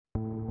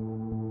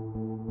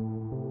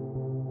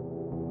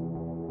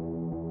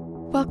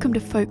Welcome to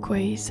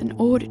Folkways, an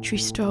auditory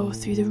stroll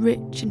through the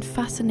rich and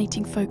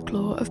fascinating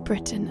folklore of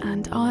Britain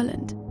and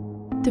Ireland.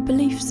 The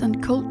beliefs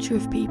and culture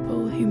of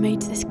people who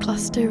made this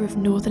cluster of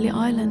northerly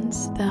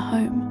islands their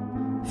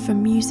home.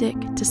 From music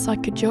to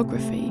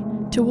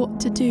psychogeography to what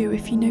to do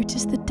if you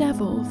notice the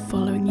devil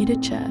following you to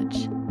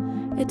church.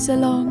 It's a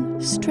long,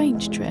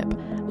 strange trip,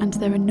 and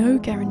there are no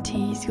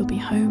guarantees you'll be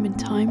home in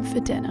time for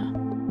dinner.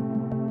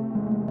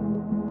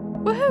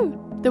 Woohoo!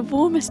 The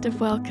warmest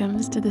of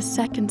welcomes to the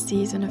second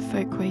season of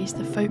Folkways,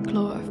 the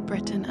folklore of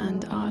Britain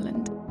and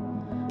Ireland.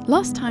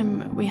 Last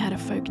time we had a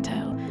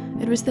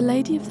folktale, it was the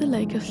Lady of the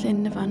Lake of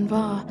Llyn Van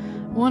Var,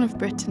 one of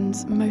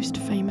Britain's most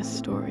famous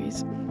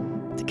stories.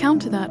 To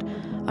counter that,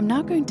 I'm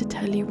now going to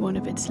tell you one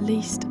of its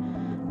least.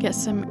 Get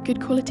some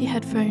good quality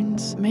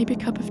headphones, maybe a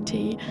cup of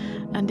tea,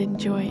 and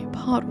enjoy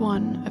part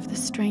one of the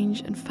strange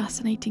and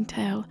fascinating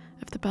tale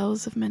of the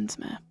Bells of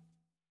Mensmere.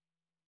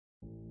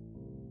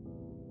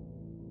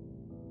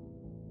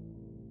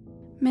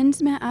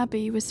 Mensmere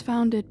Abbey was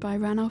founded by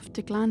Ranulph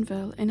de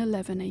Glanville in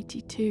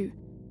 1182.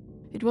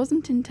 It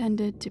wasn't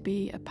intended to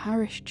be a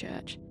parish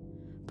church,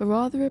 but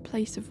rather a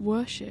place of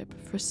worship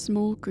for a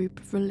small group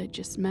of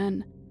religious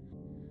men.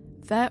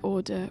 Their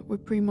order were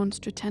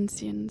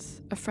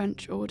Premonstratensians, a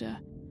French order,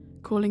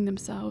 calling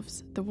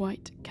themselves the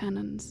White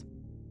Canons.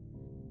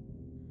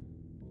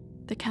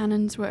 The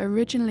Canons were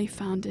originally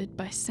founded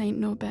by Saint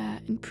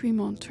Norbert in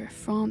Prémontre,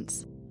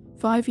 France,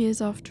 5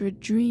 years after a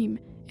dream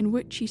in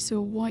which he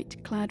saw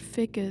white-clad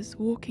figures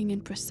walking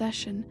in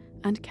procession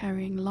and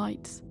carrying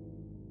lights.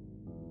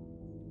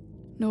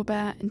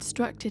 Norbert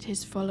instructed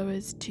his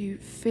followers to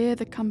fear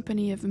the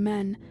company of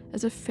men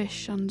as a fish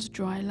shuns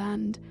dry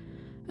land,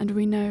 and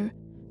we know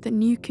that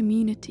new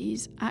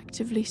communities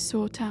actively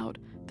sought out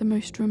the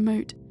most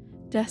remote,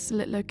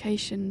 desolate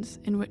locations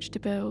in which to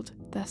build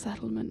their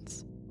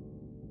settlements.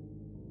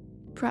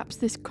 Perhaps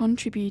this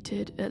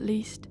contributed, at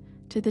least,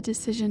 to the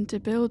decision to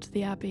build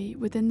the abbey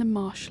within the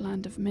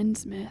marshland of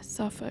Mensmere,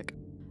 Suffolk,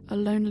 a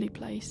lonely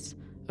place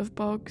of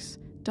bogs,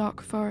 dark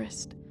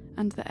forest,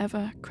 and the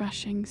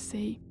ever-crashing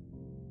sea.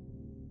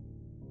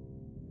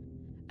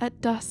 At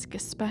dusk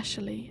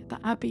especially, the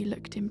abbey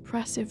looked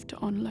impressive to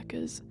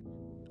onlookers.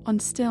 On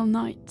still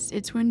nights,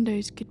 its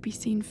windows could be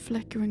seen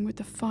flickering with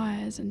the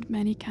fires and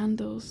many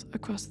candles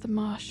across the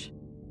marsh.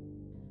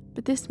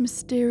 But this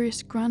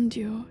mysterious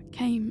grandeur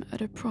came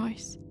at a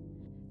price.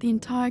 The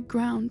entire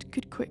ground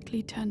could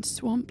quickly turn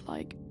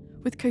swamp-like,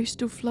 with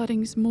coastal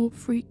floodings more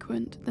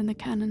frequent than the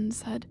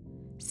canons had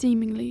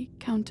seemingly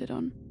counted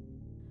on.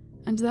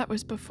 And that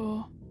was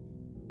before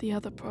the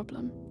other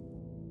problem.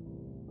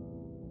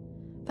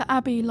 The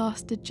abbey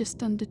lasted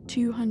just under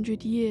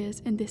 200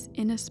 years in this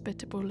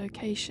inhospitable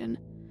location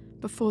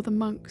before the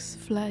monks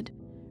fled,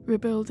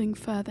 rebuilding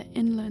further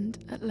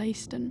inland at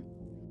Leiston.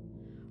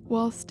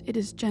 Whilst it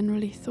is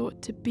generally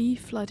thought to be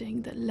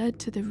flooding that led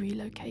to the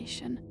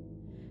relocation,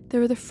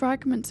 there are the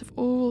fragments of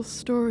oral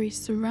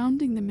stories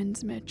surrounding the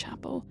Mensmere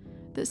Chapel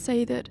that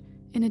say that,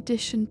 in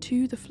addition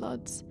to the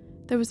floods,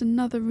 there was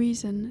another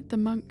reason the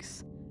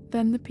monks,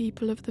 then the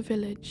people of the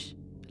village,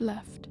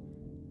 left.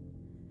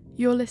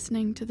 You're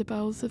listening to The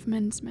Bells of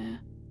Mensmere,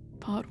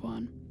 Part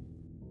 1.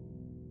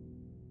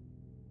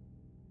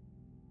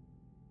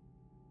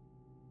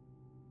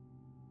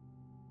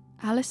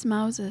 Alice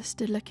Mauser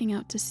stood looking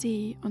out to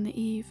sea on the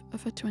eve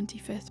of her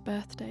 25th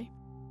birthday.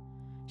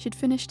 She'd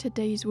finished her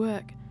day's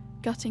work,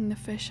 gutting the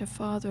fish her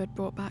father had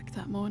brought back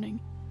that morning,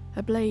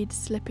 her blade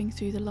slipping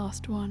through the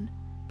last one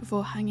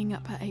before hanging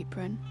up her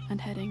apron and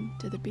heading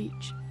to the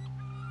beach.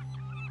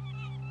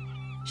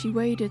 She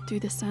waded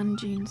through the sand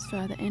dunes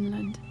further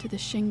inland to the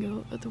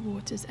shingle at the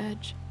water's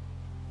edge.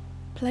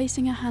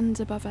 Placing her hands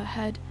above her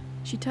head,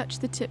 she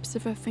touched the tips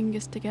of her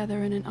fingers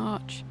together in an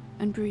arch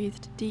and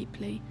breathed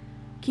deeply,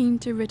 keen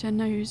to rid her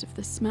nose of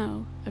the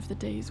smell of the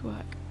day's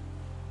work.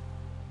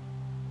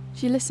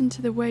 She listened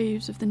to the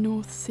waves of the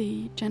North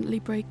Sea gently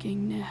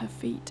breaking near her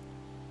feet.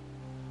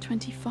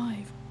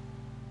 25.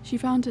 She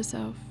found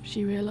herself,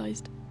 she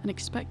realised,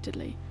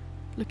 unexpectedly,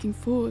 looking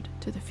forward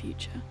to the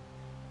future.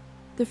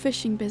 The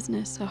fishing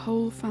business her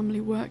whole family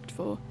worked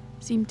for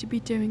seemed to be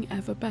doing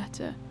ever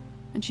better,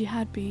 and she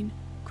had been,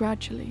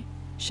 gradually,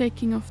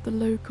 shaking off the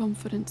low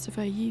confidence of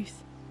her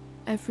youth,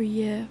 every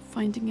year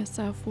finding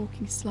herself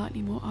walking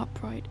slightly more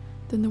upright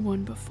than the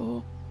one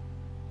before.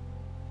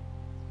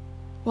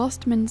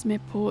 Whilst Mensmere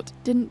Port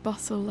didn't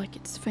bustle like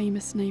its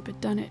famous neighbour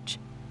Dunwich,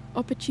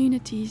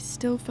 opportunities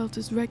still felt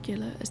as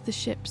regular as the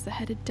ships that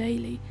headed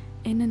daily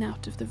in and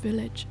out of the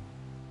village.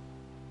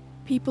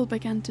 People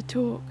began to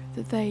talk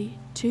that they,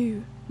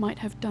 too, might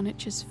have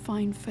Dunwich's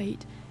fine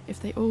fate if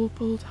they all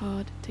pulled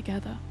hard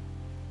together.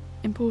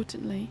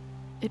 Importantly,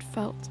 it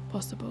felt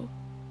possible.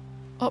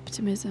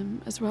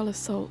 Optimism, as well as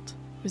salt,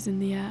 was in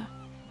the air.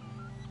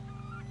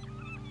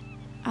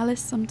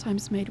 Alice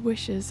sometimes made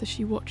wishes as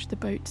she watched the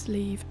boats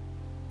leave,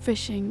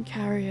 fishing,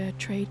 carrier,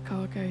 trade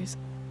cargoes,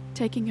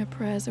 taking her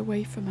prayers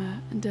away from her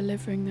and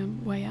delivering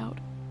them way out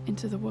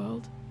into the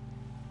world.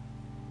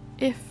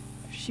 If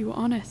she were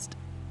honest,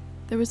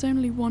 there was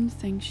only one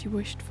thing she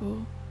wished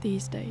for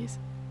these days.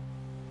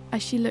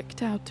 As she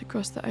looked out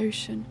across the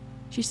ocean,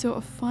 she saw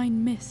a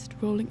fine mist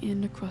rolling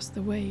in across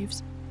the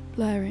waves,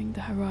 blurring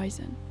the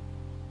horizon.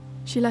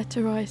 She let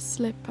her eyes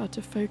slip out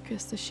of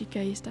focus as she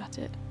gazed at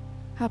it,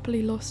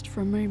 happily lost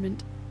for a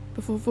moment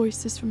before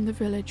voices from the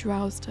village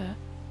roused her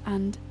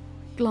and,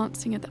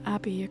 glancing at the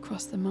abbey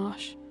across the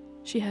marsh,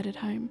 she headed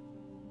home.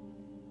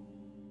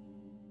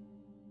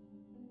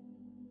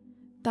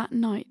 That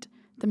night,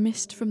 the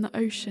mist from the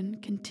ocean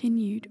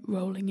continued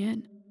rolling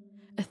in,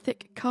 a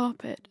thick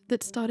carpet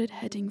that started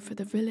heading for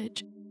the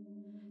village.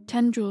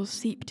 Tendrils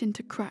seeped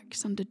into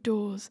cracks under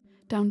doors,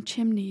 down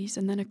chimneys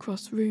and then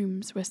across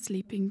rooms where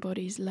sleeping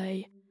bodies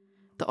lay,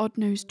 the odd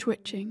nose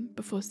twitching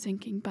before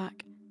sinking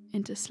back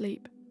into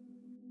sleep.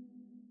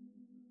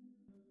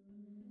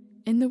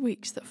 In the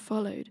weeks that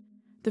followed,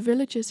 the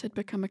villagers had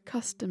become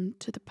accustomed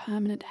to the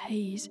permanent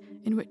haze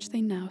in which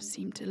they now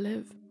seemed to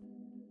live.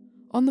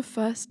 On the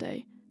first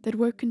day, they'd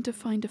woken to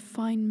find a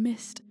fine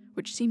mist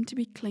which seemed to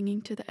be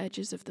clinging to the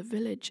edges of the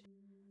village,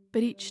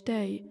 but each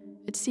day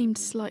it seemed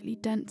slightly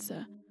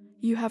denser,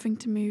 you having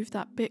to move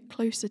that bit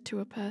closer to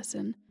a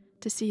person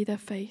to see their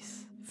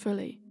face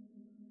fully.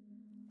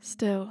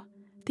 Still,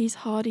 these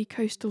hardy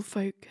coastal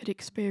folk had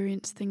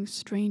experienced things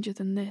stranger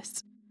than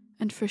this,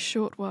 and for a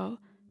short while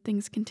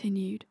things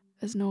continued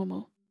as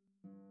normal.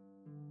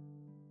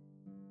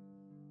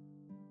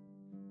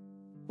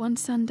 One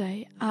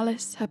Sunday,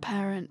 Alice, her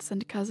parents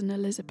and cousin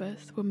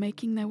Elizabeth were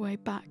making their way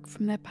back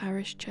from their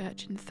parish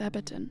church in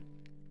Theberton.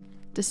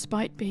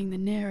 Despite being the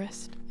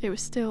nearest, it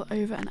was still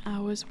over an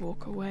hour's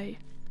walk away.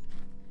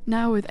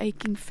 Now with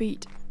aching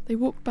feet, they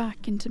walked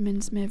back into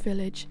Minsmere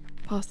village,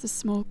 past the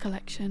small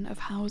collection of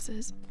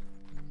houses.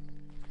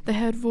 They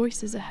heard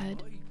voices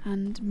ahead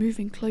and,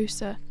 moving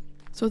closer,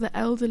 saw the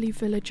elderly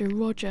villager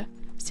Roger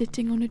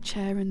sitting on a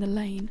chair in the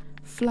lane,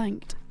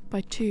 flanked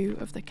by two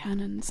of the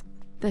canons,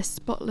 their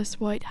spotless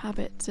white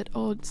habits at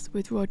odds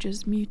with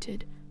Roger's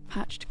muted,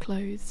 patched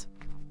clothes.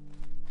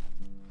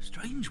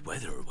 Strange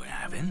weather we're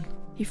having.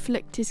 He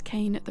flicked his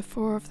cane at the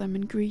four of them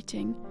in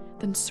greeting,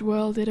 then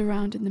swirled it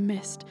around in the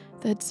mist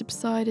that had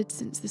subsided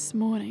since this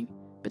morning,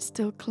 but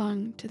still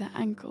clung to their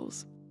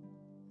ankles.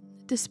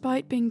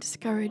 Despite being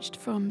discouraged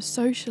from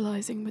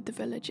socialising with the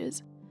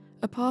villagers,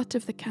 a part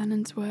of the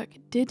canon's work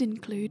did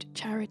include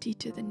charity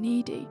to the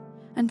needy,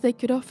 and they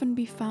could often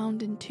be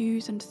found in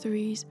twos and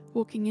threes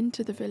walking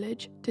into the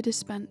village to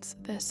dispense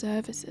their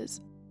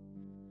services.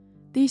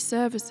 These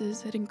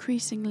services had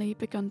increasingly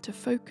begun to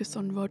focus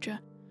on Roger,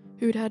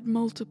 who had had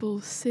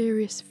multiple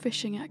serious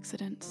fishing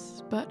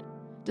accidents, but,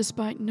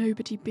 despite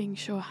nobody being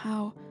sure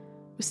how,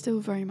 was still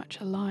very much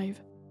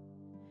alive.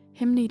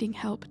 Him needing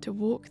help to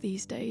walk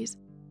these days,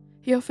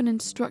 he often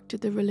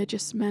instructed the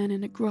religious men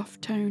in a gruff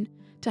tone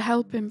to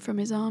help him from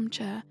his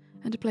armchair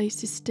and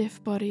placed his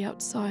stiff body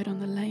outside on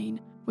the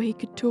lane where he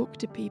could talk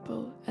to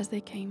people as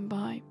they came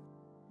by.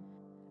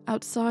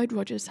 Outside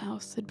Roger's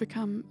house had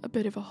become a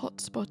bit of a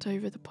hot spot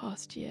over the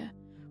past year,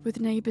 with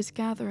neighbours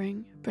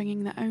gathering,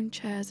 bringing their own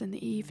chairs in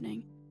the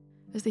evening,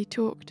 as they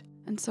talked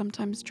and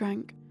sometimes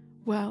drank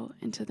well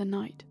into the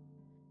night.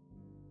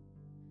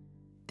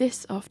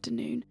 This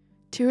afternoon,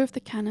 two of the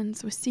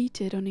canons were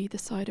seated on either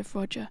side of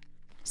Roger,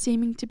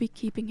 seeming to be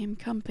keeping him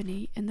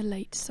company in the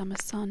late summer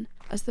sun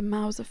as the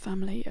Mauser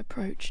family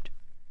approached.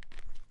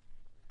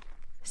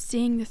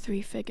 Seeing the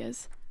three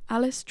figures,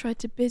 Alice tried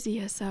to busy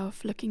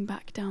herself looking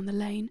back down the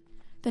lane,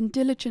 then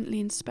diligently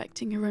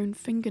inspecting her own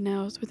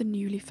fingernails with a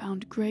newly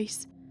found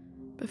grace,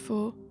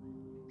 before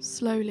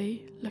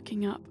slowly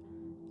looking up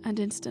and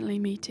instantly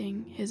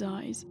meeting his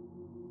eyes.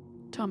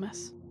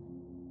 Thomas.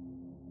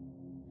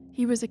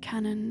 He was a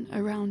canon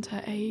around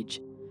her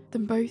age,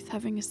 them both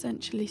having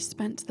essentially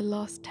spent the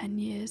last 10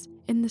 years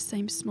in the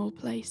same small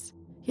place,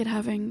 yet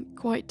having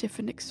quite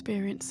different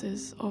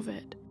experiences of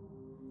it.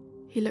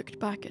 He looked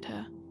back at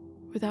her,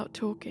 without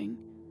talking,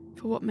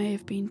 for what may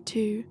have been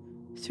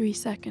 2-3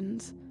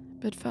 seconds,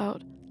 but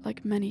felt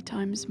like many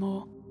times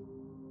more.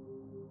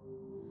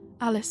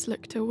 Alice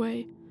looked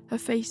away, her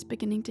face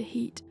beginning to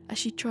heat as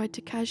she tried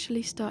to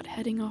casually start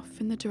heading off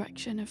in the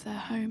direction of their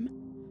home,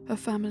 her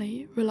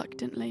family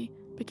reluctantly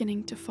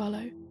beginning to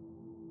follow.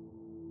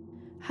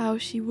 How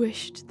she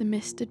wished the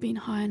mist had been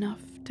high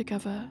enough to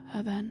cover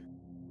her then.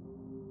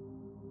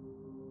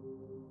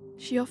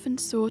 She often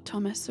saw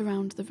Thomas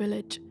around the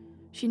village.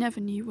 She never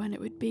knew when it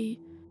would be,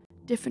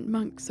 different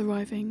monks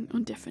arriving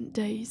on different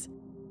days.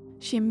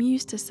 She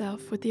amused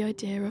herself with the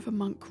idea of a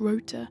monk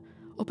rota,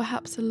 or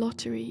perhaps a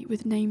lottery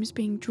with names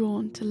being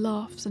drawn to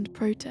laughs and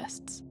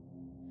protests.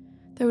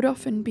 There would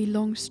often be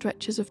long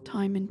stretches of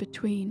time in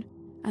between,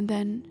 and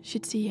then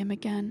she'd see him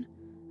again,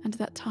 and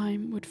that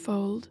time would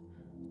fold,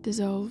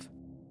 dissolve.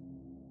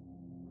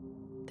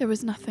 There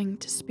was nothing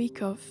to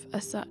speak of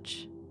as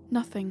such,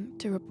 nothing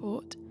to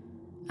report,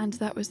 and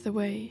that was the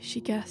way she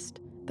guessed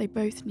they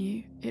both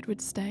knew it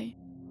would stay.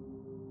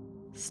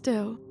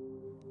 Still,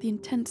 the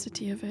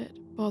intensity of it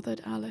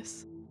bothered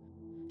Alice.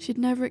 She'd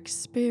never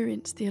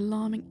experienced the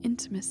alarming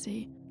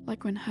intimacy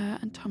like when her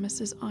and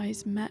Thomas's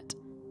eyes met.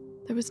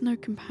 There was no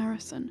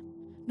comparison,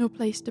 no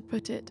place to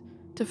put it,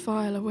 to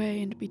file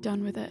away and be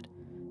done with it,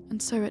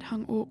 and so it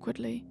hung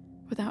awkwardly,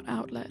 without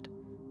outlet,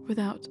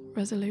 without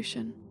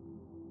resolution.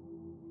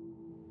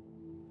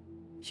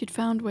 She'd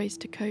found ways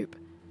to cope.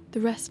 The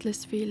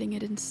restless feeling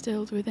it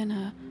instilled within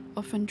her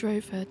often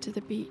drove her to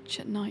the beach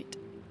at night.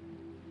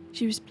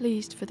 She was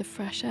pleased for the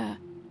fresh air,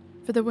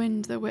 for the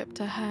wind that whipped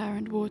her hair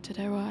and watered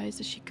her eyes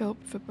as she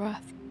gulped for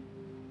breath.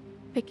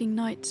 Picking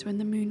nights when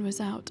the moon was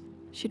out,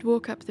 she'd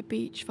walk up the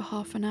beach for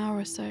half an hour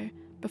or so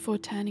before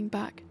turning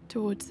back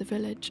towards the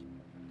village.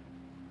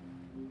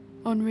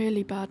 On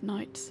really bad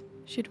nights,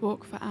 she'd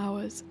walk for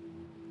hours,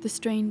 the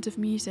strains of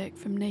music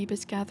from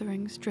neighbours'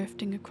 gatherings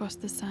drifting across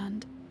the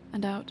sand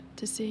and out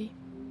to sea.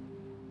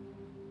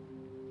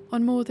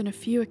 On more than a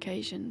few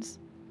occasions,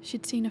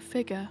 she'd seen a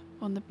figure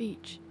on the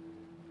beach.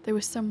 They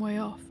were some way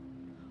off,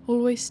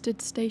 always stood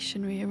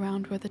stationary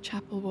around where the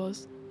chapel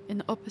was, in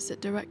the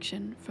opposite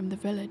direction from the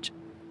village.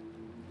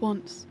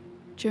 Once,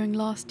 during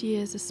last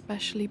year's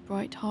especially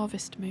bright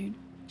harvest moon,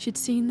 she'd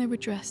seen they were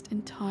dressed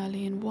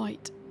entirely in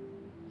white,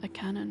 a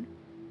canon.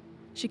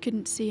 She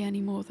couldn't see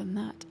any more than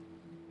that.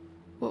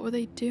 What were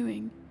they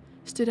doing,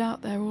 stood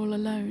out there all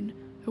alone,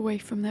 away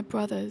from their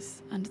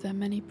brothers and their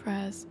many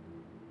prayers?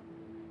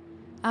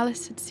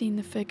 Alice had seen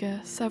the figure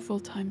several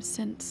times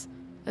since,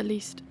 at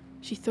least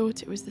she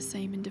thought it was the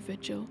same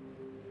individual,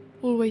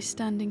 always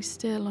standing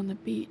still on the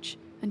beach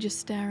and just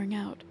staring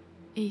out,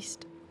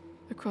 east,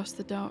 across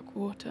the dark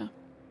water.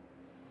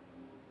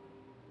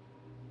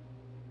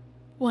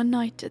 One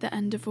night at the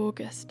end of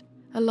August,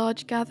 a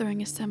large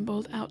gathering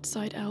assembled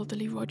outside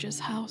elderly Roger's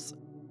house.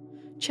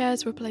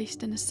 Chairs were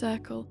placed in a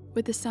circle,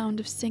 with the sound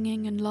of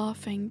singing and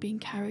laughing being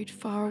carried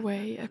far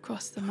away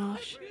across the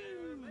marsh.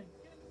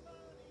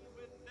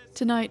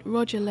 Tonight,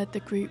 Roger led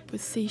the group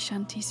with sea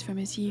shanties from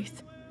his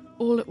youth,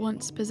 all at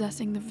once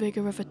possessing the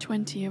vigour of a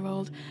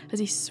 20-year-old as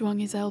he swung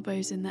his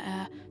elbows in the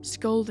air,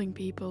 scolding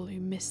people who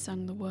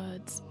missung the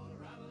words.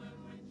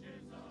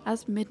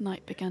 As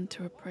midnight began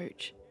to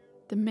approach,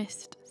 the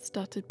mist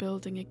started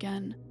building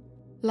again,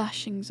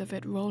 lashings of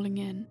it rolling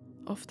in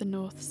off the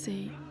North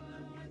Sea.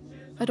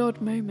 At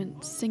odd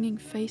moments, singing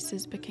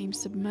faces became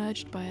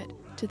submerged by it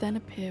to then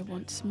appear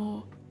once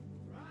more.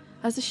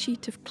 As a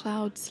sheet of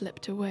cloud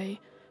slipped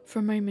away, for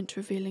a moment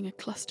revealing a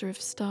cluster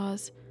of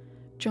stars,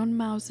 John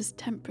Mauser's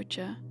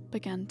temperature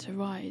began to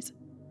rise,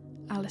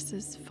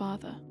 Alice's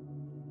father.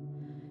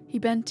 He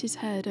bent his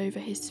head over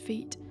his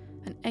feet,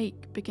 an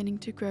ache beginning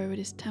to grow at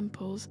his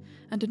temples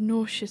and a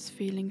nauseous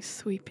feeling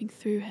sweeping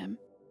through him.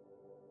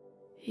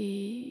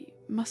 He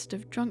must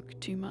have drunk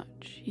too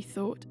much, he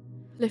thought,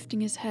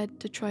 lifting his head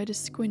to try to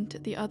squint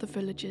at the other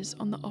villagers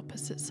on the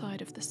opposite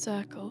side of the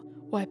circle,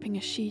 wiping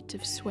a sheet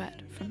of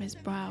sweat from his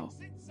brow.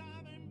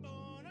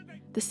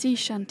 The sea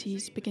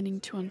shanties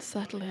beginning to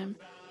unsettle him,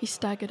 he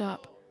staggered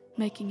up,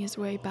 making his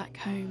way back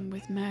home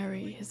with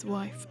Mary, his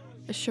wife,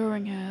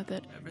 assuring her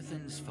that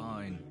everything's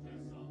fine,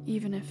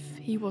 even if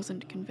he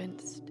wasn't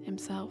convinced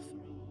himself.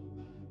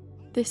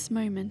 This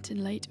moment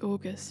in late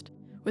August,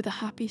 with a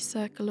happy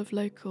circle of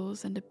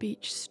locals and a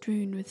beach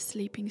strewn with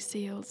sleeping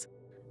seals,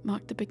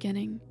 marked the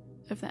beginning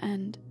of the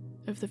end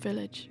of the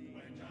village.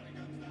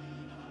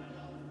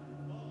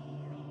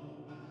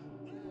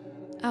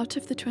 Out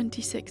of the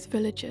 26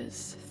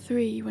 villagers,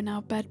 3 were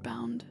now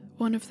bedbound,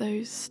 one of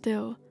those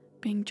still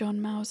being John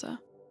Mauser.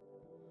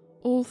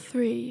 All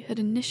 3 had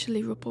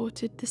initially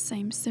reported the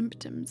same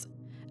symptoms,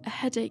 a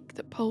headache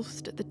that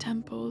pulsed at the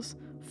temples,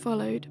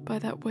 followed by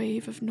that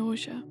wave of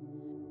nausea.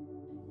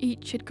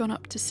 Each had gone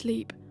up to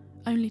sleep,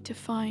 only to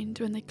find,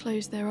 when they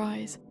closed their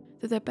eyes,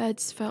 that their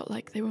beds felt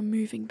like they were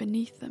moving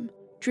beneath them,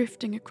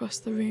 drifting across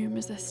the room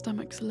as their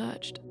stomachs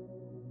lurched.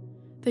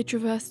 They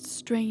traversed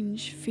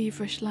strange,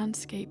 feverish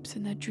landscapes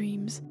in their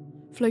dreams,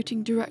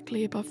 floating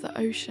directly above the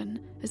ocean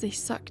as they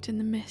sucked in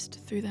the mist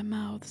through their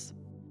mouths.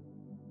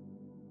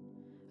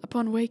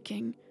 Upon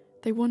waking,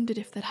 they wondered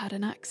if they'd had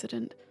an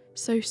accident,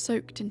 so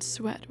soaked in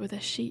sweat were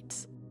their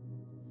sheets.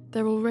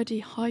 Their already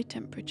high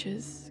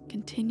temperatures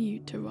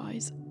continued to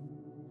rise.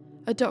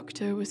 A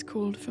doctor was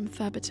called from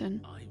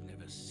Theberton. I've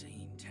never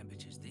seen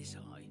temperatures this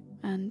high.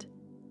 And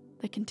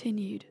they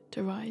continued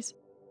to rise.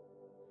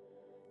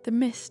 The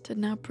mist had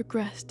now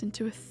progressed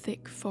into a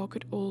thick fog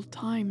at all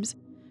times.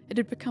 It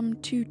had become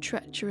too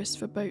treacherous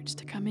for boats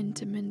to come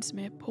into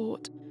Minsmere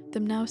port,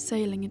 them now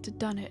sailing into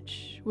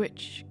Dunwich,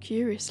 which,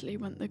 curiously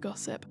went the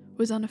gossip,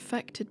 was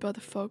unaffected by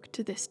the fog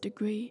to this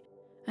degree,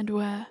 and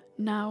where,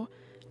 now,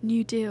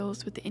 new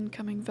deals with the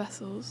incoming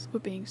vessels were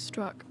being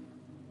struck.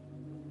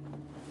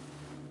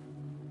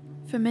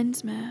 For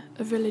Minsmere,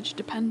 a village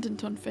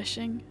dependent on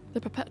fishing,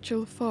 the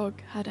perpetual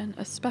fog had an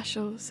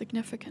especial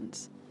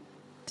significance.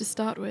 To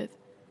start with,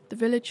 the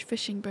village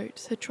fishing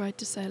boats had tried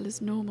to sail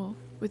as normal,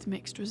 with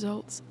mixed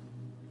results.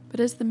 But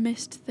as the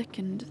mist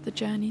thickened, the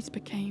journeys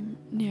became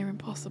near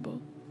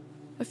impossible.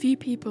 A few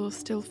people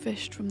still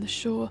fished from the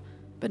shore,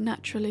 but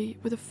naturally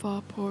with a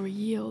far poorer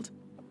yield.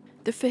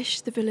 The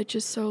fish the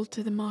villagers sold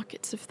to the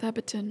markets of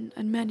Theberton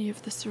and many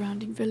of the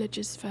surrounding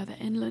villages further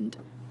inland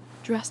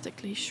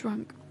drastically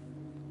shrunk.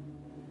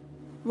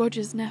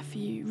 Roger's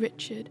nephew,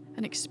 Richard,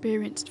 an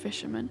experienced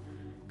fisherman,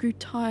 grew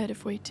tired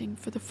of waiting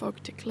for the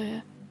fog to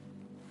clear,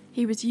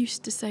 He was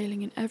used to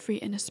sailing in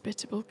every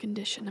inhospitable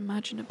condition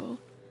imaginable,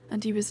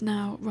 and he was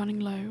now running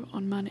low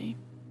on money.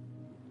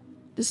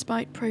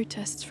 Despite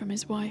protests from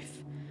his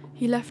wife,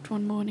 he left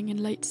one morning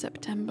in late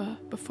September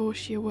before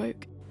she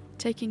awoke,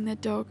 taking their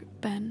dog,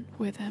 Ben,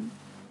 with him.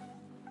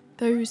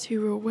 Those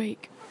who were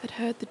awake had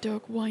heard the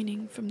dog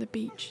whining from the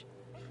beach,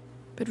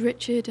 but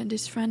Richard and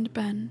his friend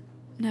Ben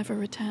never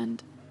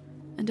returned,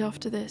 and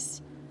after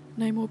this,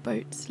 no more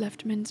boats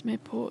left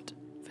Minsmere Port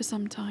for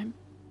some time.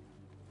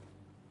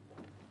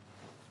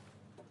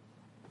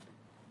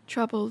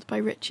 Troubled by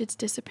Richard's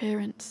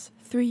disappearance,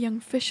 3 young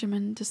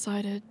fishermen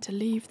decided to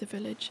leave the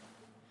village.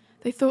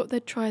 They thought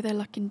they'd try their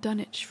luck in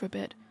Dunwich for a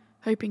bit,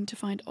 hoping to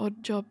find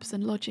odd jobs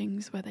and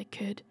lodgings where they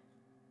could.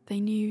 They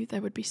knew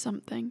there would be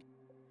something.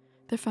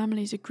 Their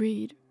families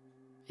agreed.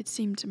 It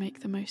seemed to make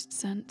the most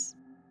sense.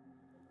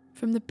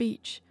 From the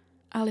beach,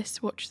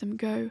 Alice watched them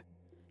go,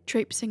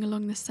 traipsing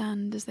along the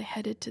sand as they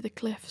headed to the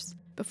cliffs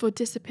before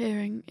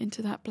disappearing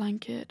into that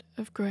blanket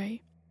of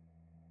grey.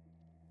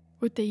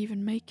 Would they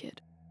even make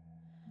it?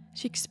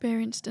 She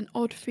experienced an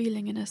odd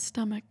feeling in her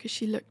stomach as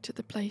she looked at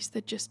the place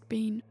they'd just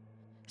been,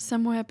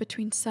 somewhere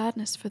between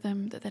sadness for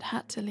them that they'd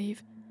had to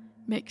leave,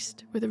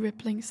 mixed with a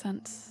rippling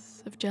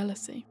sense of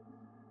jealousy.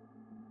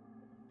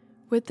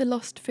 With the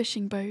lost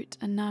fishing boat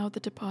and now the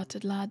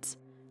departed lads,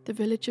 the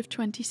village of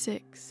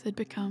 26 had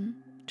become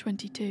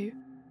 22.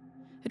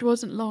 It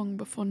wasn't long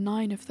before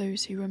 9 of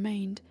those who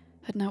remained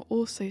had now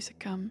also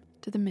succumbed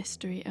to the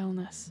mystery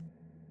illness.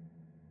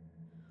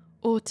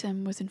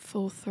 Autumn was in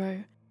full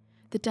throw,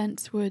 the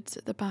dense woods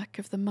at the back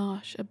of the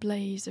marsh a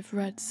blaze of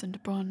reds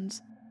and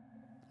bronze.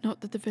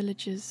 Not that the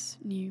villagers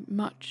knew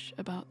much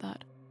about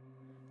that.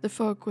 The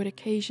fog would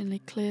occasionally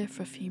clear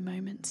for a few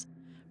moments,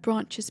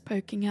 branches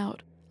poking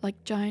out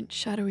like giant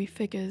shadowy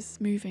figures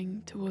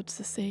moving towards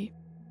the sea.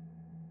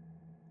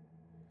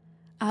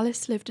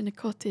 Alice lived in a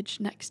cottage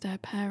next to her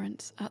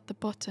parents at the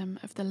bottom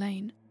of the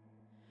lane.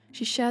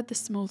 She shared the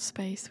small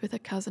space with her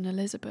cousin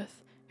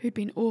Elizabeth, who'd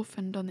been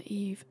orphaned on the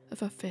eve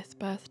of her 5th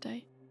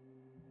birthday.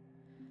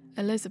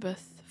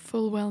 Elizabeth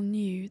full well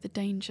knew the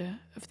danger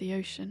of the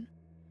ocean,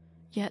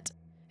 yet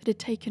it had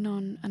taken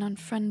on an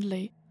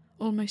unfriendly,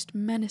 almost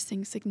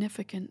menacing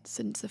significance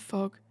since the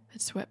fog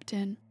had swept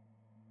in.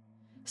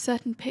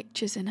 Certain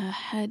pictures in her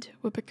head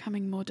were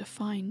becoming more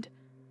defined.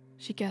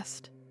 She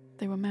guessed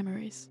they were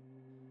memories.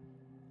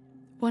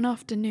 One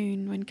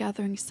afternoon, when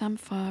gathering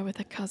samphire with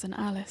her cousin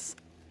Alice,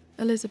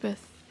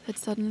 Elizabeth had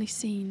suddenly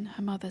seen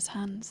her mother's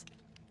hands.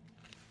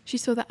 She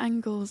saw the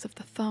angles of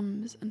the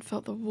thumbs and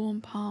felt the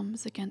warm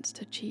palms against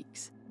her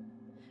cheeks.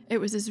 It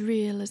was as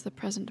real as the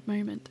present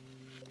moment.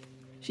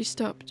 She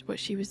stopped what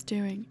she was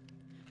doing,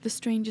 the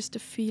strangest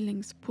of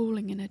feelings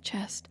pooling in her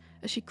chest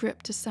as she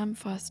gripped a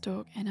samphire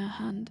stalk in her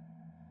hand.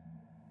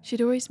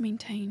 She'd always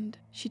maintained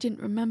she didn't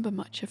remember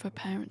much of her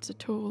parents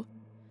at all,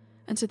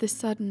 and so this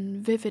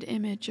sudden, vivid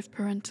image of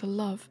parental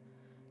love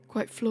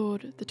quite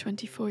floored the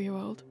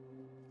 24-year-old.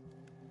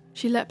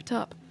 She leapt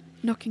up,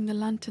 knocking the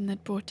lantern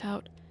they'd brought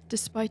out,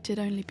 despite it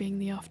only being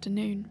the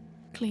afternoon,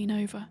 clean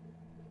over.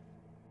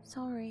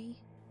 Sorry,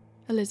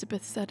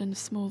 Elizabeth said in a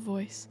small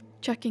voice,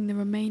 chucking the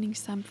remaining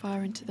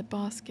samphire into the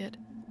basket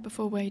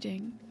before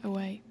wading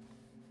away.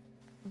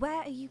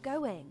 Where are you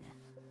going?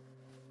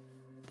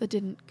 There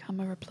didn't come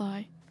a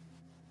reply.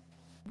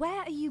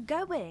 Where are you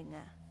going?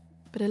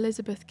 But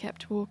Elizabeth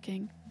kept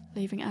walking,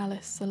 leaving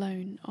Alice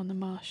alone on the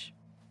marsh.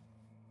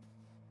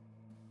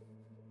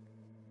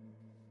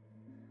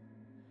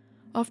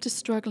 After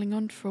struggling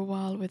on for a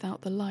while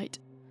without the light,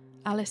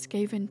 Alice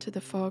gave in to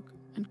the fog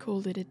and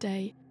called it a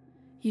day,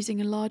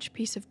 using a large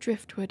piece of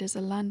driftwood as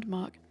a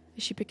landmark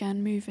as she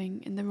began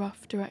moving in the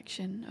rough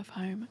direction of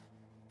home.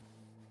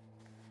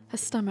 Her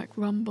stomach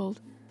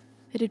rumbled.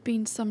 It had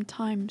been some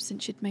time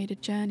since she'd made a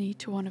journey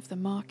to one of the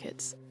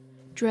markets,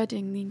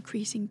 dreading the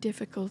increasing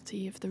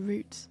difficulty of the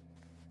routes.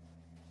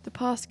 The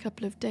past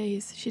couple of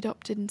days she'd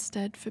opted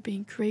instead for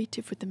being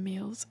creative with the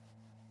meals.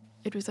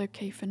 It was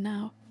okay for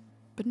now,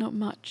 but not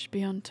much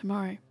beyond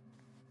tomorrow.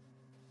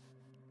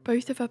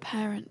 Both of her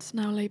parents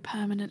now lay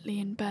permanently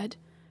in bed,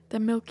 their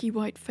milky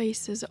white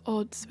faces at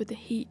odds with the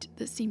heat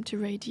that seemed to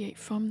radiate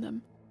from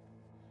them.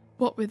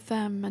 What with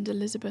them and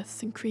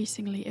Elizabeth's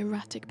increasingly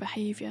erratic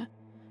behaviour,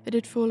 it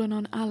had fallen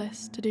on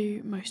Alice to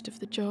do most of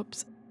the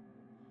jobs.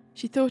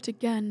 She thought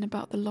again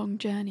about the long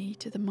journey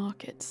to the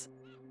markets.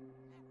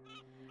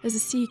 As a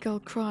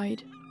seagull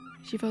cried,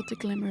 she felt a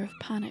glimmer of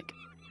panic,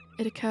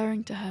 it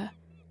occurring to her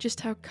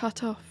just how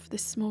cut off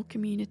this small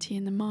community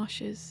in the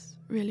marshes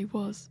really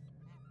was.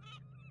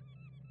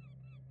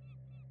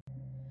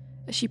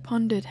 As she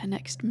pondered her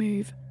next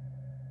move,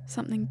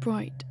 something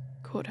bright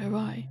caught her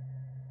eye.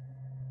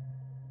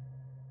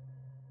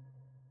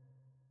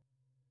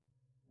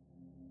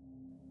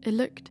 It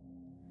looked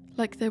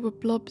like there were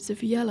blobs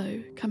of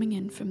yellow coming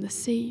in from the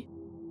sea.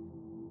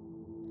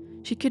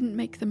 She couldn't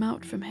make them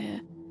out from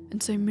here,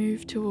 and so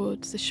moved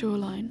towards the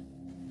shoreline.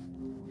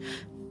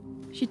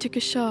 She took a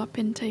sharp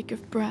intake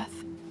of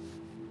breath.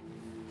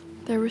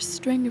 There were a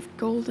string of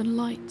golden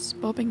lights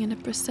bobbing in a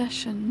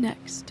procession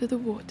next to the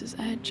water's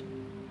edge.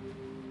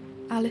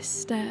 Alice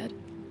stared,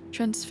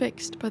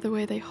 transfixed by the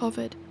way they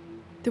hovered,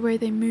 the way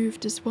they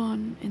moved as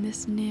one in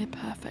this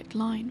near-perfect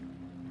line.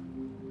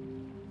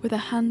 With a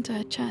hand to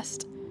her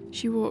chest,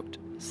 she walked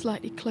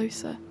slightly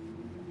closer,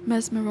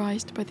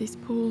 mesmerised by these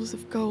pools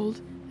of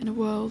gold in a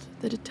world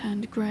that had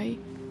turned grey.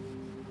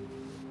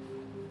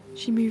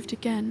 She moved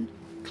again,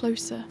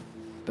 closer,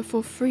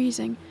 before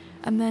freezing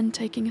and then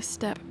taking a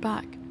step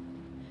back.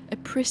 A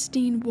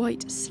pristine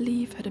white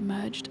sleeve had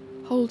emerged,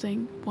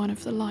 holding one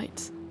of the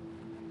lights.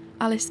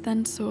 Alice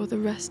then saw the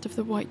rest of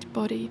the white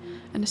body,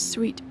 and a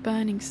sweet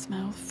burning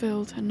smell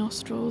filled her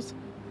nostrils.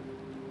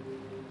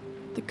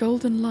 The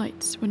golden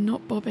lights were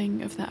not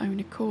bobbing of their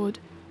own accord,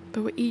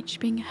 but were each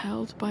being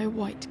held by a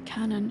white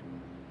cannon,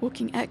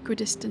 walking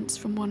equidistant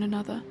from one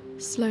another,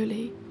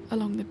 slowly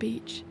along the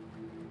beach.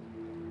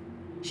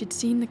 She'd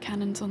seen the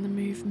cannons on the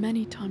move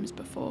many times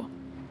before,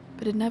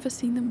 but had never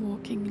seen them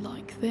walking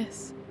like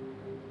this.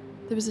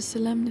 There was a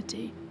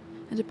solemnity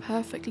and a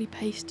perfectly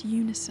paced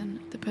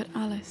unison that put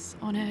Alice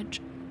on edge.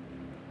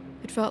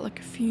 It felt like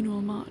a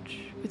funeral march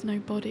with no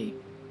body.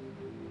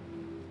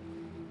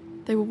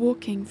 They were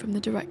walking from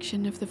the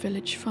direction of the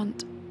village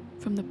front,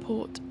 from the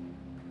port.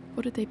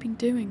 What had they been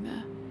doing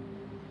there?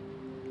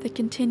 They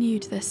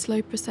continued their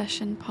slow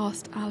procession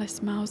past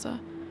Alice Mauser,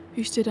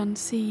 who stood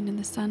unseen in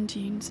the sand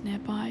dunes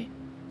nearby.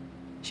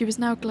 She was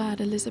now glad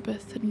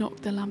Elizabeth had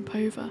knocked the lamp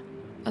over,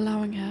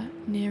 allowing her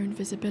near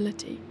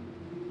invisibility.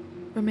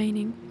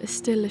 Remaining as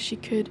still as she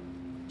could,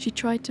 she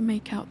tried to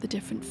make out the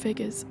different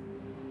figures.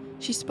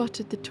 She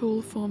spotted the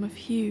tall form of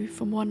Hugh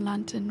from one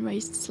lantern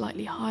raised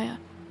slightly higher,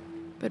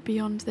 but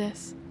beyond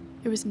this,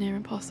 it was near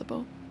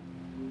impossible.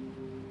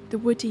 The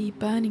woody,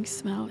 burning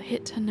smell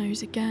hit her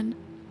nose again,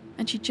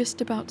 and she just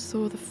about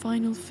saw the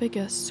final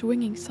figure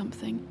swinging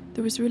something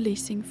that was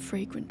releasing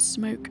fragrant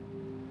smoke.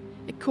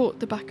 It caught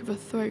the back of her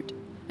throat,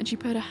 and she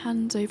put her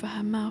hands over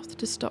her mouth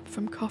to stop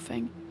from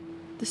coughing,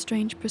 the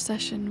strange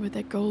procession with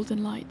their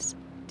golden lights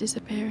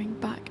disappearing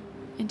back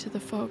into the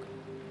fog.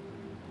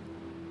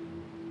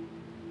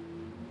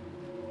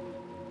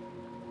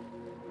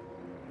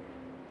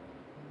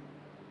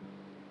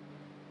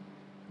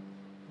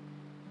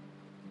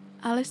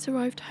 Alice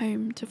arrived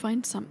home to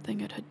find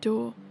something at her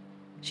door.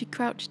 She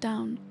crouched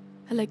down,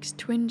 her legs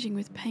twinging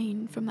with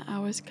pain from the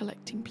hours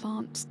collecting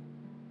plants.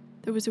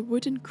 There was a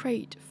wooden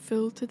crate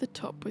filled to the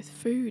top with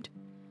food,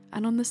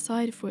 and on the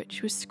side of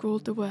which was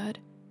scrawled the word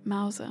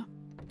Mauser.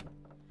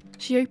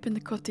 She opened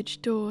the cottage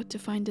door to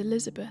find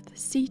Elizabeth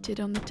seated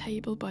on the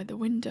table by the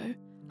window,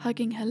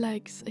 hugging her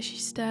legs as she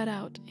stared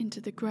out into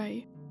the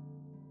grey.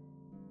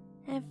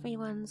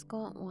 Everyone's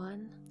got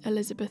one,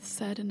 Elizabeth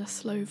said in a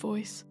slow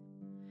voice.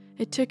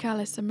 It took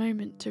Alice a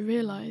moment to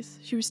realise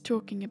she was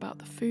talking about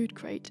the food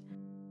crate.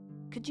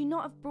 Could you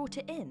not have brought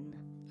it in?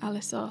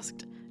 Alice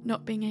asked,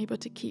 not being able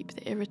to keep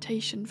the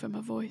irritation from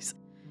her voice.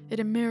 It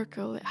a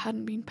miracle it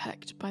hadn't been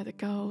pecked by the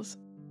girls.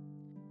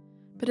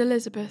 But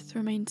Elizabeth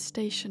remained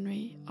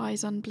stationary,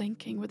 eyes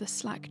unblinking with a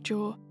slack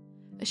jaw,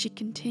 as she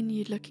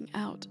continued looking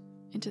out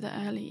into the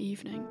early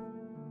evening.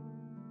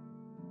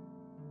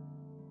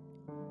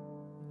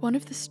 One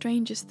of the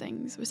strangest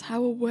things was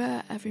how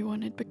aware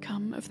everyone had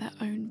become of their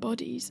own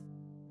bodies.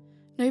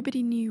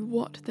 Nobody knew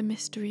what the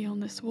mystery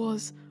illness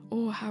was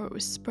or how it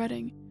was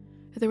spreading,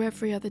 though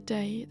every other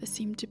day there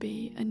seemed to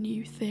be a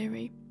new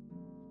theory.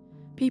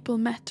 People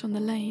met on the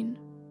lane,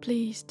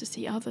 pleased to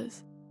see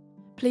others,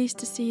 pleased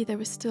to see there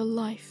was still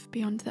life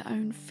beyond their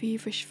own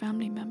feverish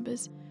family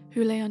members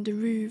who lay under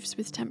roofs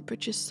with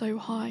temperatures so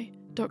high,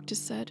 doctors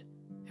said,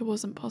 it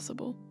wasn't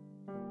possible.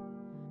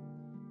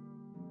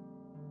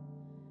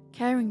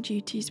 Caring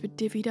duties were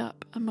divvied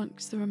up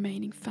amongst the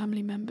remaining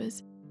family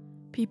members,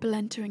 people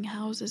entering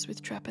houses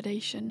with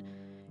trepidation,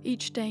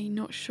 each day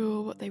not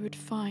sure what they would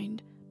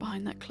find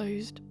behind that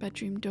closed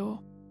bedroom door.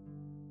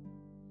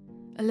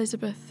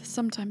 Elizabeth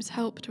sometimes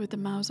helped with the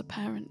Mauser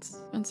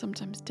parents and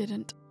sometimes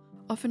didn't,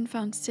 often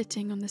found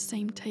sitting on the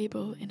same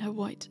table in her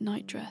white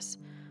nightdress,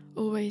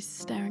 always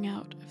staring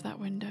out of that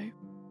window.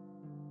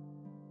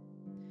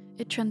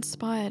 It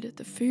transpired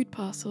the food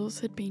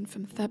parcels had been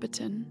from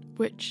Theberton,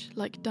 which,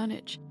 like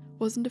Dunwich,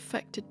 wasn't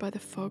affected by the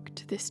fog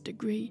to this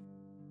degree.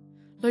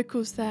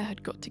 Locals there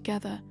had got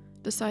together,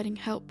 deciding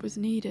help was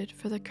needed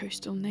for their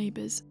coastal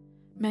neighbours,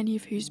 many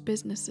of whose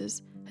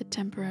businesses had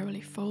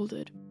temporarily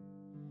folded.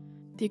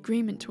 The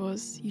agreement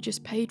was you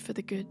just paid for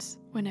the goods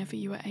whenever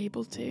you were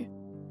able to.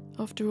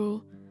 After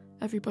all,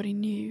 everybody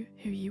knew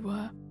who you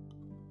were.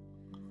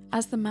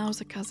 As the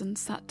Mauser cousins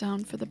sat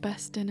down for the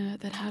best dinner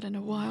they'd had in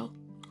a while,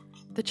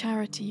 the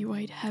charity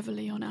weighed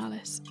heavily on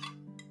Alice.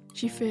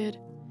 She feared,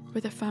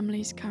 with her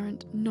family's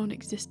current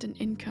non-existent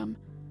income,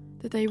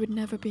 that they would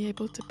never be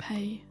able to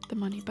pay the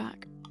money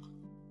back.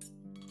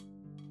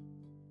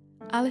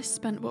 Alice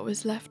spent what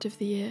was left of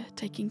the year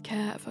taking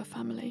care of her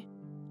family.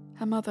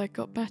 Her mother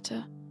got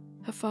better,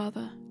 her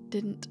father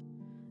didn't,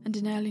 and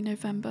in early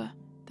November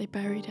they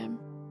buried him.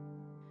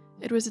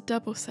 It was a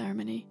double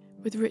ceremony,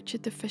 with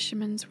Richard the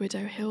fisherman's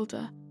widow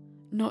Hilda,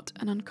 not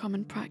an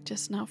uncommon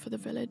practice now for the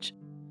village.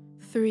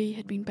 3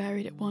 had been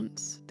buried at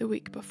once the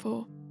week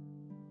before.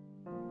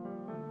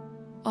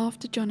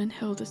 After John and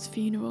Hilda's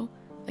funeral,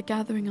 a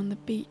gathering on the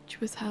beach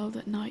was held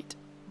at night.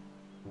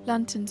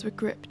 Lanterns were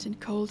gripped in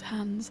cold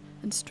hands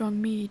and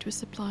strong mead was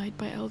supplied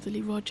by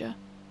elderly Roger.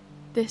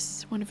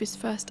 This, one of his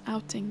first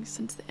outings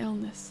since the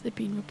illness had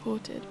been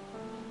reported.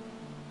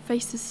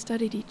 Faces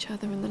studied each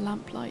other in the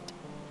lamplight.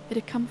 It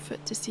a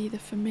comfort to see the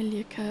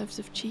familiar curves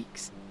of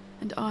cheeks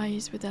and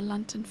eyes with their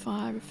lantern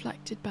fire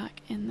reflected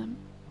back in them.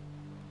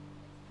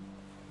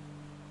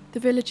 The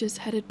villagers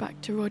headed back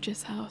to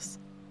Roger's house,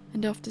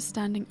 and after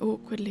standing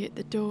awkwardly at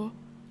the door,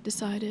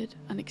 decided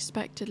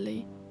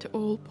unexpectedly to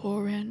all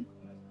pour in.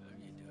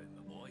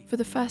 For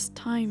the first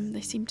time,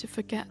 they seemed to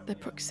forget their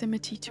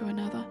proximity to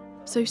another,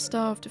 so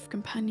starved of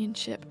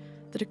companionship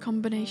that a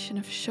combination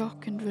of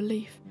shock and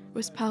relief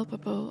was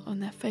palpable on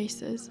their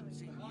faces.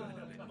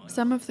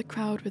 Some of the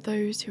crowd were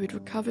those who had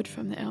recovered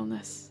from the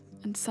illness,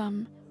 and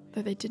some,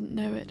 though they didn't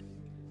know it,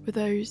 were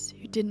those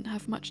who didn't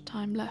have much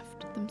time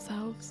left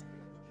themselves.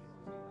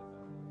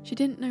 She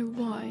didn't know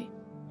why,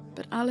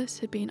 but Alice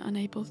had been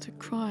unable to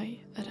cry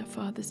at her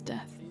father's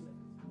death.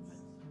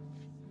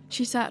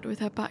 She sat with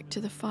her back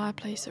to the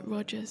fireplace at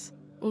Roger's,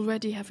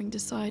 already having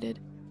decided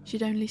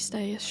she'd only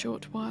stay a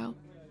short while.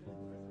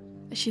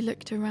 As she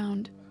looked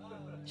around,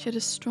 she had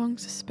a strong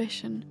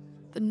suspicion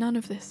that none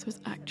of this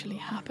was actually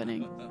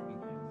happening.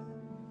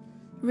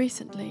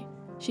 Recently,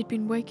 she'd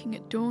been waking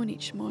at dawn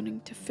each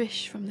morning to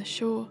fish from the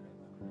shore.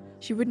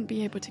 She wouldn't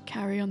be able to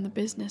carry on the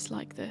business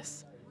like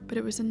this, but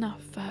it was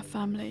enough for her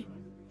family.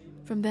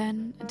 From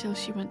then until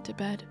she went to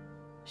bed,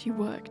 she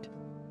worked.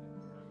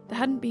 There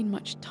hadn't been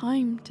much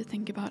time to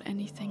think about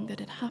anything that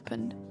had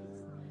happened.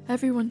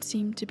 Everyone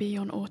seemed to be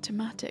on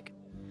automatic,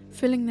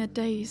 filling their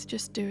days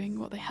just doing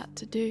what they had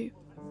to do.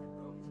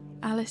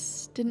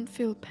 Alice didn't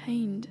feel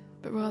pained,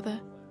 but rather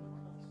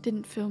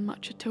didn't feel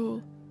much at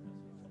all.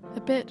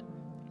 A bit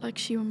like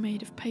she were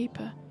made of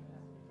paper.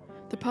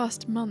 The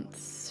past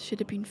months should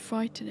have been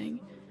frightening,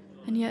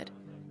 and yet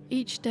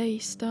each day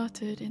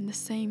started in the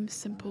same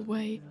simple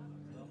way,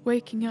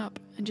 waking up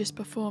and just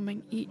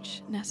performing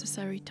each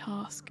necessary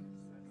task.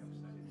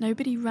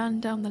 Nobody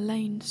ran down the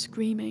lane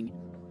screaming,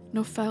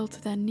 nor fell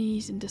to their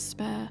knees in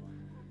despair.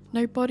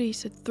 No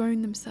bodies had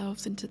thrown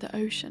themselves into the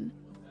ocean.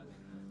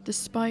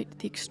 Despite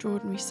the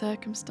extraordinary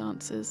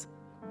circumstances,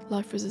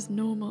 life was as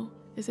normal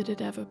as it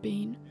had ever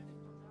been.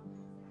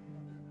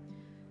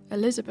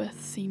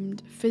 Elizabeth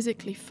seemed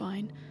physically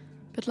fine,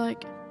 but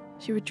like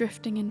she were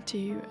drifting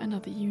into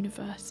another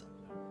universe.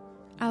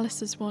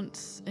 Alice's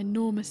once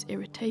enormous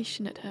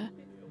irritation at her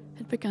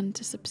had begun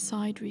to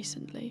subside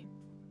recently.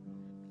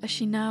 As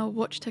she now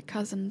watched her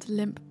cousin's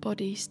limp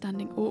body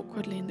standing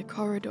awkwardly in the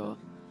corridor,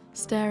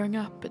 staring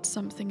up at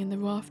something in the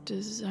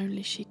rafters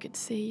only she could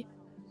see,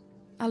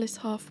 Alice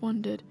half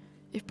wondered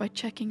if by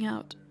checking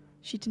out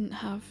she didn't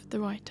have the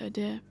right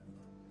idea.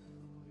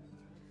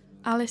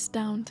 Alice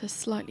downed her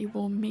slightly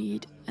warm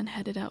mead and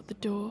headed out the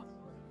door,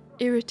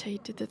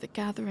 irritated that the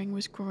gathering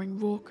was growing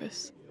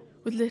raucous,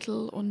 with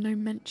little or no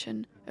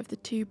mention of the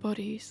two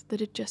bodies that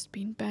had just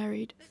been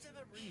buried.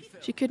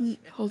 She couldn't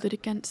hold it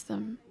against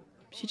them,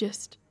 she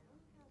just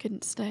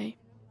couldn't stay.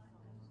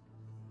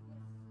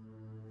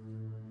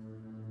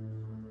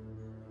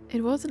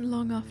 It wasn't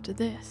long after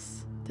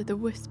this that the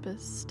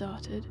whispers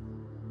started.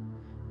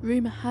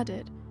 Rumour had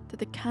it that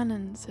the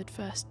canons had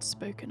first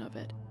spoken of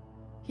it,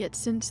 yet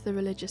since the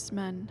religious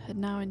men had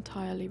now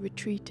entirely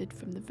retreated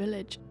from the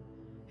village,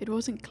 it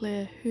wasn't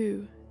clear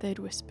who they'd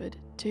whispered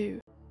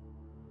to.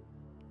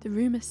 The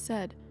rumour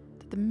said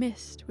that the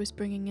mist was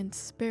bringing in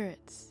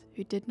spirits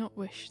who did not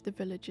wish the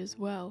villagers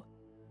well,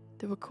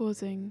 that were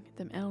causing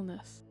them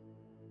illness,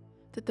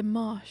 that the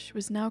marsh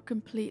was now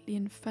completely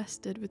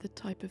infested with a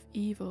type of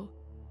evil,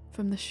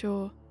 from the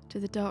shore to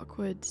the dark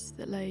woods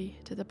that lay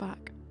to the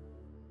back.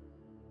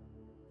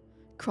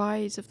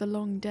 Cries of the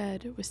long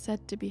dead were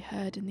said to be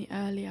heard in the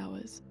early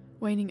hours,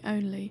 waning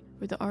only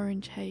with the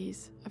orange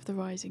haze of the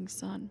rising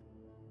sun.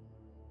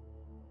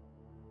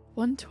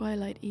 One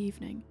twilight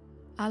evening,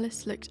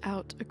 Alice looked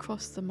out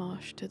across the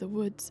marsh to the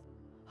woods,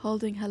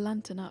 holding her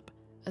lantern up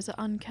as her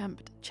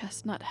unkempt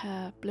chestnut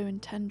hair blew in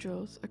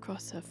tendrils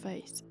across her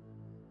face.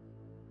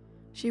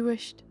 She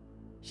wished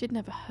she'd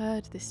never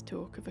heard this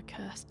talk of a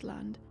cursed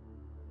land.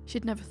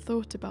 She'd never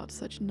thought about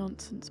such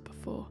nonsense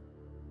before,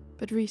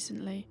 but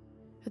recently,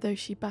 although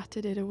she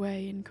battered it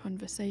away in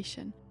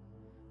conversation,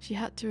 she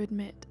had to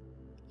admit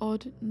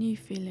odd new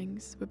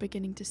feelings were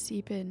beginning to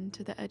seep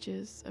into the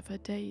edges of her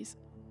days.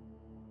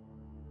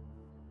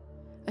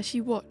 As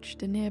she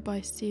watched a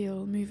nearby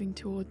seal moving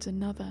towards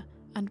another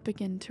and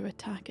begin to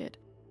attack it,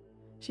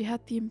 she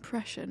had the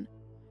impression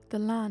the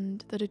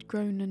land that had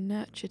grown and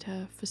nurtured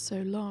her for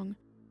so long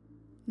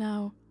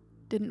now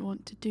didn't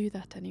want to do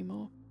that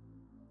anymore,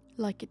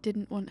 like it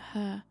didn't want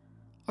her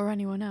or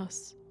anyone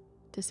else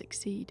to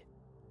succeed.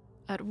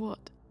 At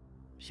what?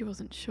 She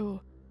wasn't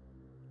sure.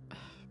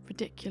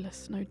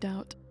 Ridiculous, no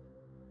doubt.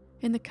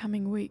 In the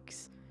coming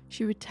weeks,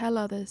 she would tell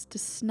others to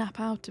snap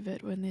out of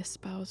it when they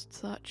espoused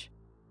such,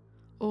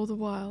 all the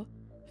while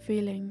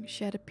feeling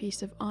she had a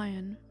piece of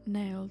iron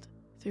nailed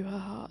through her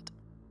heart.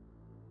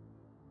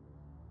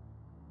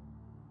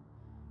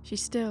 She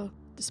still,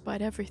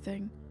 despite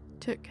everything,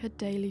 took her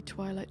daily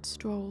twilight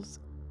strolls.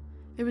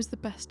 It was the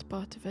best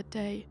part of her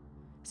day,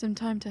 some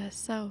time to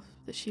herself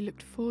that she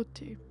looked forward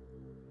to.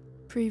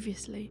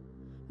 Previously,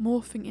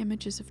 morphing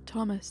images of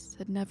Thomas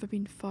had never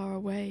been far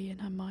away in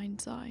her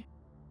mind's eye.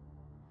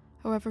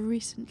 However,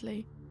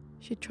 recently,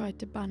 she had tried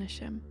to banish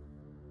him.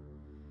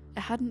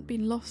 It hadn't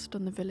been lost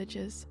on the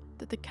villagers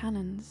that the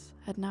canons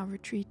had now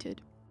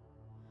retreated.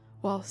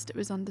 Whilst it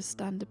was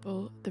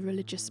understandable the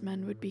religious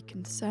men would be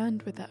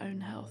concerned with their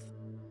own health,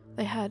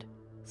 they had,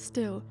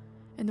 still,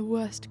 in the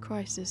worst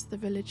crisis the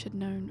village had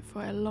known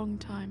for a long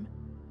time,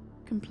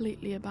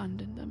 completely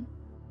abandoned them.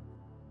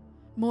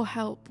 More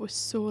help was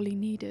sorely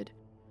needed,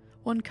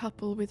 one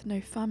couple with no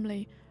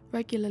family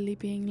regularly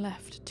being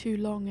left too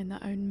long in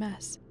their own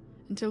mess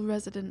until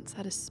residents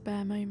had a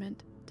spare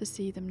moment to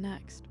see them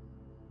next.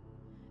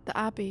 The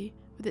abbey,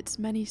 with its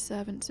many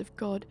servants of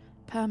God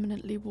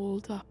permanently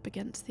walled up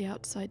against the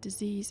outside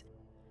disease,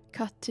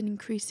 cut an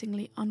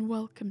increasingly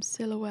unwelcome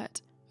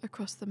silhouette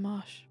across the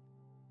marsh.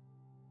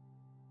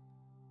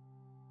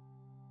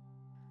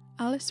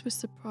 Alice was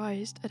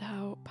surprised at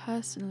how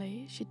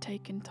personally she'd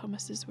taken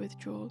Thomas's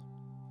withdrawal,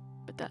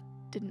 but that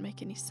didn't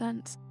make any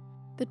sense.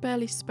 They'd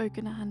barely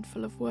spoken a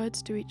handful of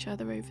words to each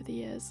other over the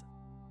years.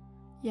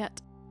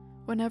 Yet,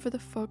 whenever the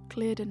fog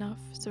cleared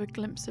enough so a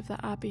glimpse of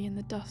the abbey in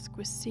the dusk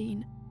was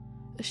seen,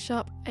 a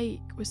sharp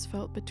ache was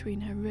felt between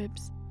her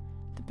ribs,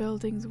 the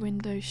building's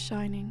windows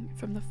shining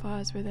from the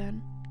fires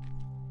within.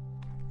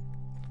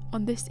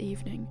 On this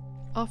evening,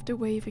 after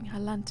waving her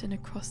lantern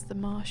across the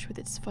marsh with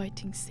its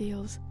fighting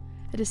seals,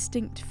 a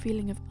distinct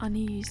feeling of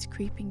unease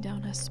creeping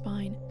down her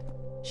spine,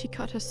 she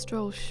cut her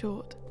stroll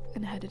short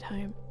and headed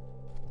home.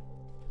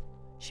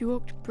 She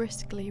walked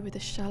briskly with a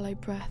shallow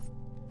breath,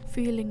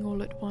 feeling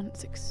all at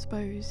once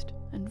exposed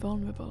and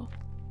vulnerable.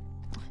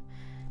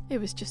 It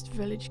was just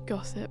village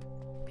gossip,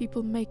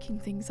 people making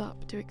things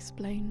up to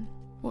explain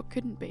what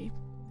couldn't be.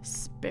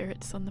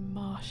 Spirits on the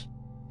marsh.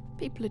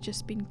 People had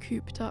just been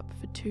cooped up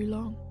for too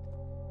long.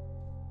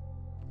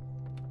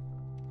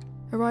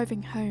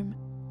 Arriving home,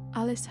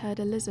 Alice heard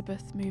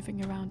Elizabeth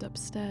moving around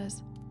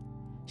upstairs.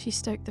 She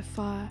stoked the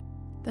fire,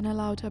 then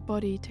allowed her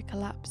body to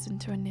collapse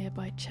into a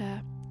nearby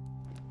chair.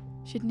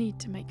 She'd need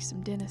to make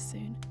some dinner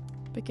soon,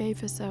 but gave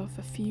herself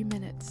a few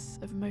minutes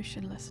of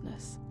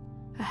motionlessness,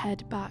 her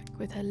head back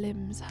with her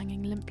limbs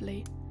hanging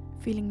limply,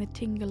 feeling the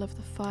tingle of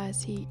the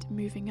fire's heat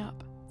moving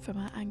up from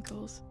her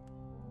ankles.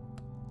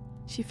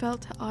 She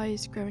felt her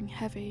eyes growing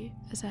heavy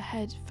as her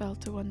head fell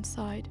to one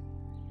side.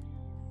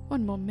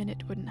 One more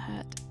minute wouldn't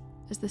hurt,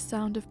 as the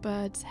sound of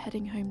birds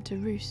heading home to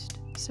roost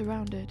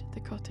surrounded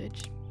the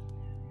cottage.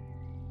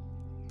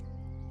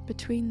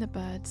 Between the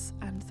birds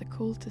and the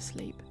call to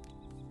sleep,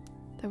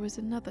 there was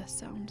another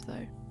sound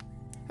though,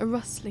 a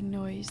rustling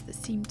noise that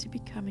seemed to be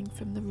coming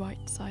from the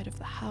right side of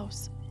the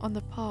house, on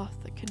the path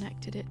that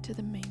connected it to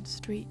the main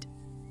street.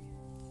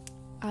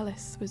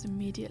 Alice was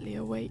immediately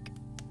awake,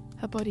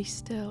 her body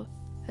still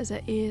as her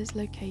ears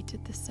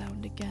located the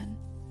sound again.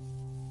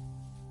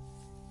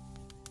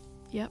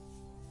 Yep,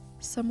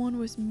 someone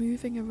was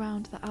moving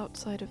around the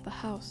outside of the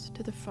house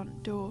to the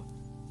front door.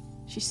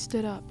 She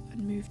stood up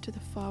and moved to the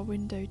far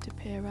window to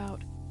peer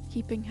out,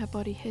 keeping her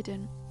body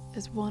hidden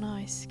as one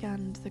eye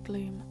scanned the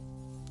gloom.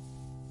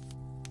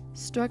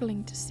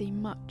 Struggling to see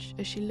much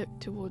as she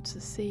looked towards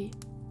the sea,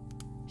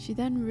 she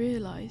then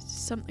realised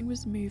something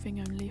was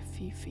moving only a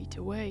few feet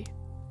away.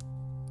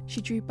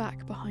 She drew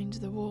back behind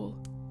the wall.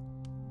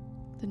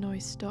 The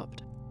noise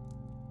stopped.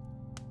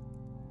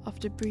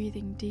 After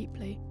breathing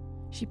deeply,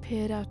 she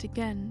peered out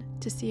again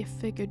to see a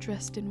figure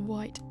dressed in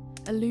white,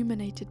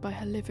 illuminated by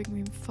her living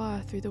room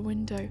fire through the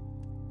window.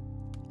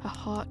 Her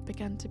heart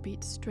began to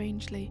beat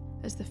strangely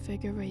as the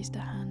figure raised a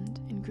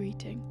hand in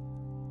greeting.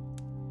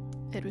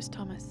 It was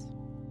Thomas.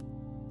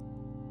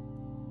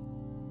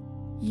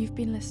 You've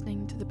been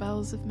listening to The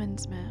Bells of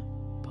Minsmere,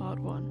 Part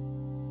 1.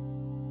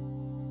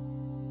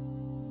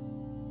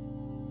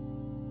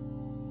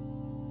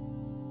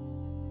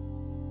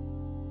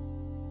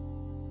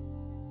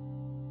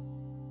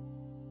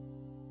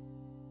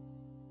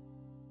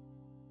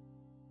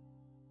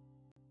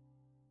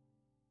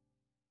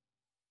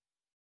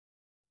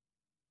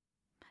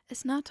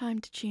 It's now time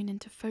to tune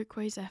into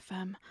Folkways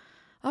FM.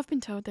 I've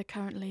been told they're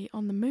currently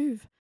on the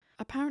move.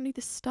 Apparently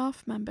the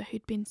staff member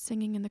who'd been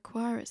singing in the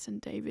choir at St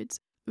David's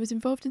was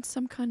involved in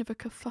some kind of a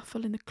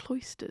kerfuffle in the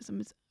cloisters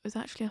and was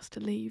actually asked to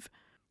leave.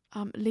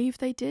 Leave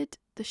they did.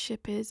 The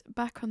ship is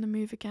back on the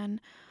move again.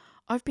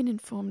 I've been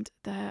informed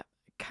they're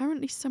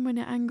currently somewhere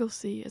near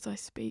Anglesey as I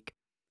speak.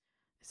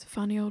 It's a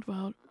funny old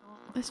world.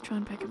 Let's try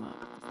and pick them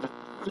up.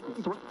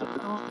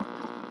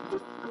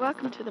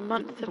 Welcome to the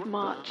month of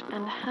March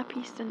and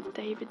happy St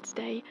David's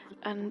Day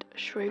and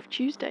Shrove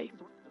Tuesday.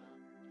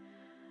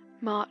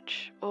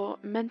 March, or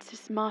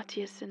Mensis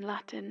Martius in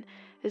Latin,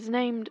 is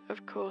named,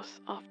 of course,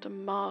 after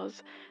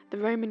Mars, the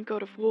Roman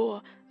god of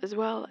war, as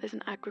well as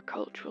an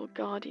agricultural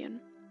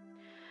guardian.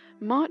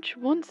 March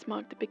once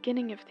marked the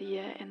beginning of the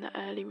year in the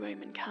early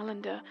Roman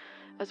calendar,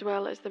 as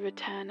well as the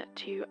return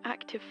to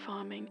active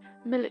farming,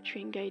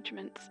 military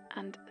engagements,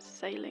 and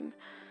sailing.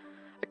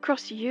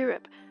 Across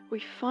Europe,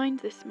 we find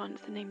this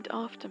month named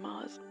after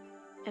Mars.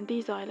 In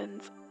these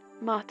islands,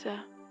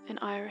 Marta in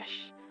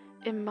Irish,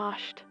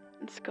 Immarcht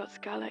in Scots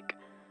Gaelic,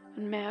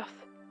 and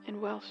Meath in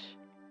Welsh,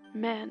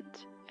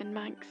 Meant in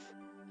Manx,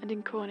 and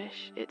in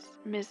Cornish it's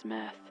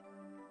Mismerth.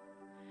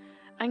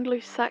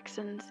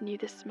 Anglo-Saxons knew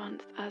this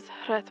month as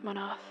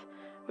Hreðmanath,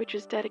 which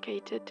was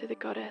dedicated to the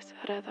goddess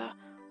Hreða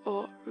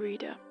or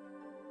Rheda.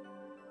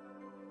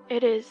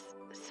 It is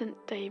St.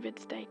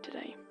 David's Day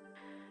today.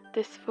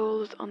 This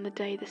falls on the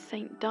day the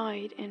saint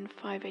died in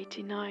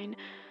 589,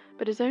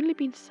 but has only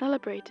been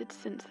celebrated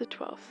since the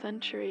 12th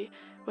century,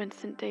 when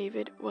St.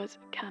 David was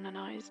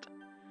canonized.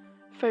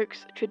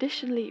 Folks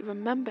traditionally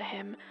remember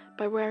him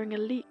by wearing a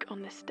leek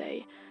on this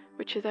day,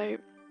 which, although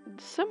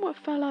somewhat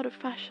fell out of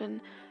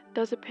fashion,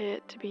 does appear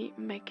to be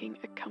making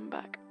a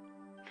comeback.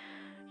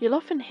 You'll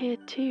often hear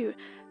too,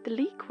 the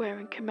leek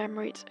wearing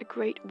commemorates a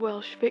great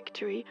Welsh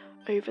victory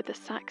over the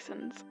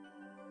Saxons.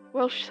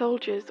 Welsh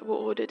soldiers were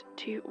ordered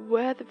to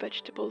wear the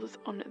vegetables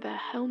on their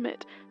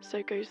helmet,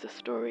 so goes the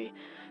story,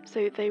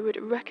 so they would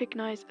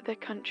recognise their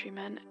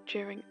countrymen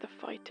during the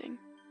fighting.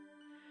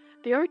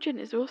 The origin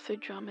is also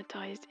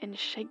dramatised in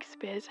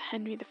Shakespeare's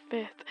Henry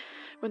V,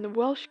 when the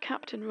Welsh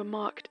captain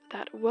remarked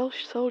that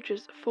Welsh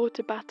soldiers fought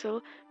a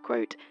battle,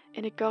 quote,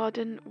 in a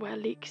garden where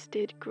leeks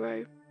did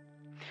grow.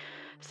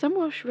 Some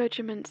Welsh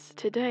regiments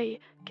today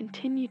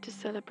continue to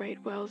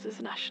celebrate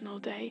Wales's National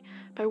Day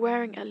by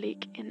wearing a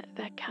leek in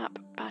their cap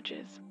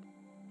badges.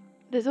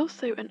 There's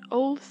also an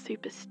old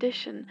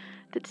superstition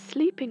that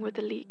sleeping with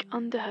a leek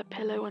under her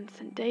pillow on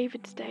St.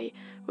 David's Day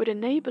would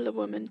enable a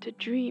woman to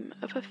dream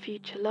of her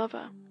future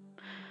lover.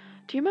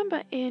 Do you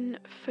remember in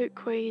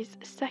Folkway's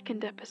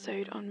second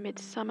episode on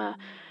Midsummer,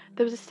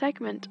 there was a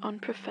segment on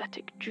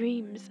prophetic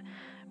dreams,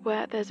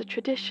 where there's a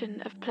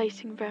tradition of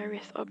placing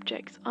various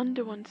objects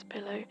under one's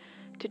pillow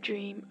to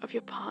dream of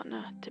your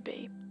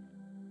partner-to-be.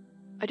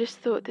 I just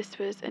thought this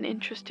was an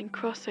interesting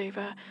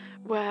crossover,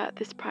 where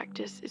this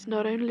practice is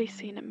not only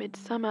seen at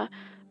Midsummer,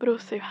 but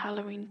also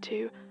Halloween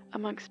too,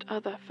 amongst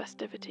other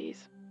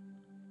festivities.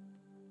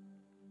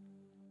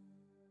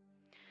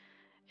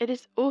 It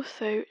is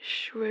also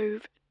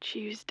Shrove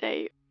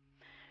Tuesday,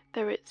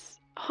 though it's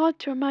hard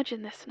to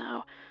imagine this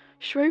now.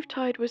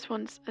 Shrovetide was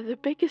once the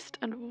biggest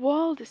and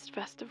wildest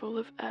festival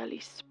of early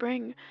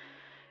spring.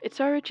 Its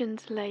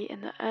origins lay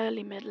in the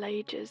early Middle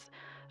Ages,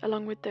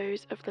 along with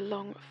those of the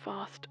long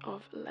fast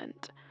of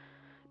Lent.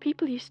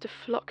 People used to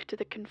flock to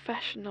the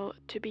confessional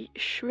to be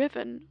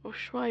shriven, or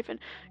shriven,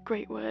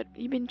 great word.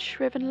 You been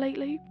shriven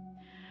lately?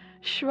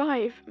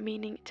 Shrive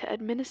meaning to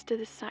administer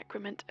the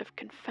sacrament of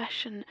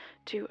confession,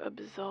 to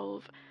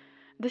absolve.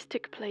 This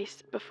took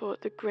place before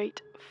the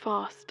great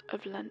fast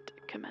of Lent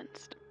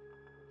commenced.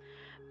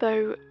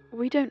 Though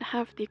we don't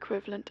have the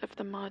equivalent of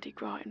the Mardi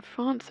Gras in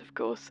France, of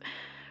course,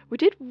 we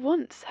did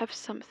once have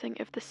something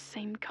of the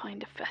same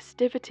kind of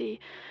festivity,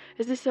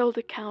 as this old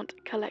account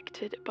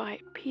collected by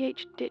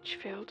P.H.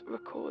 Ditchfield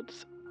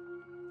records.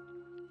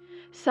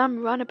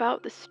 Some run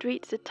about the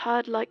streets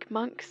attired like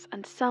monks,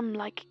 and some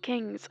like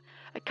kings,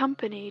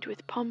 accompanied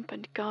with pomp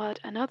and guard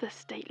and other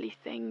stately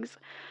things.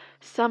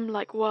 Some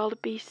like wild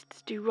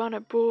beasts do run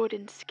abroad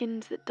in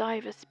skins that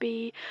divers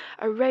be,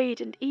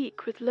 arrayed and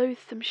eke with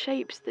loathsome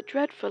shapes that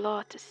dreadful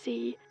are to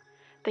see.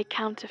 They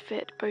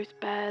counterfeit both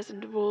bears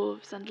and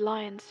wolves, and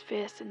lions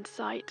fierce in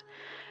sight,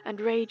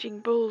 and raging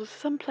bulls.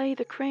 Some play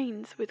the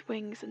cranes with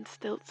wings and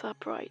stilts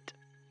upright.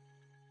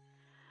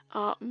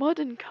 Our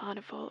modern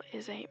carnival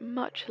is a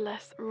much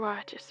less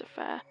riotous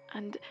affair,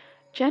 and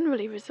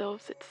generally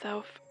resolves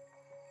itself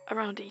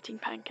around eating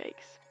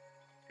pancakes.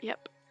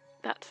 Yep,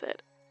 that's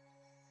it.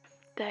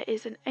 There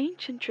is an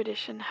ancient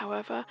tradition,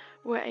 however,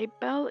 where a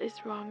bell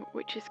is rung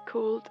which is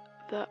called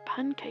the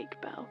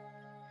pancake bell.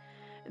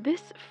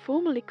 This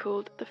formerly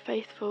called the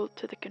faithful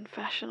to the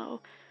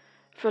confessional.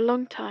 For a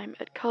long time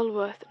at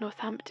Culworth,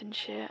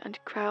 Northamptonshire,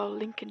 and Crowle,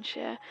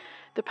 Lincolnshire,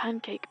 the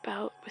pancake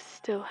bell was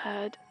still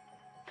heard.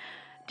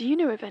 Do you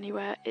know of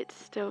anywhere it's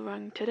still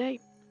rung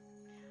today?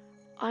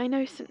 I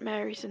know St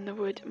Mary's in the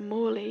Wood,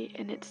 Morley,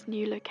 in its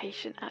new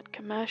location at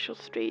Commercial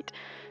Street,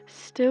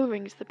 still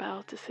rings the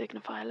bell to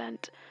signify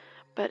Lent,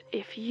 but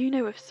if you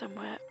know of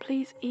somewhere,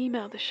 please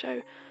email the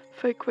show,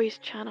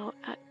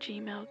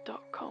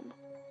 folkways@gmail.com.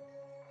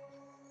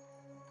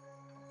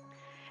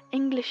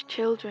 English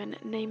children,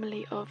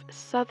 namely of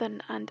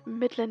southern and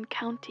midland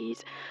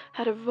counties,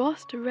 had a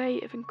vast array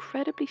of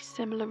incredibly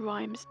similar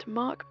rhymes to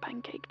mark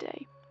Pancake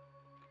Day.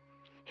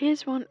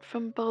 Here's one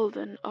from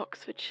Bolden,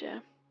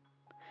 Oxfordshire.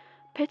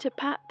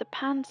 Pitter-pat, the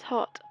pan's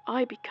hot,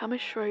 I become a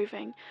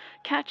shroving.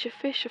 Catch a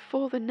fish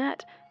afore the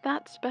net,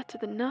 that's better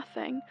than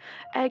nothing.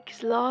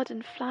 Eggs, lard,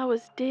 and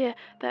flowers dear,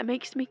 that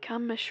makes me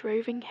come a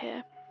shroving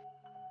here.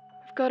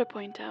 I've got to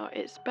point out,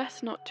 it's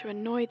best not to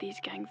annoy these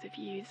gangs of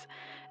youths,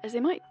 as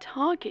they might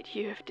target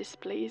you if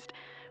displeased,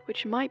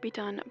 which might be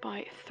done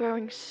by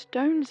throwing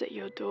stones at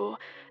your door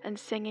and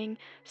singing,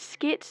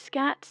 skit,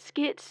 scat,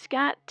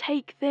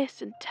 take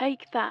this and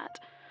take that,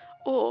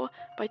 or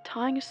by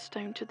tying a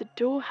stone to the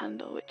door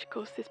handle, which of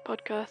course this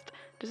podcast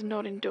does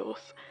not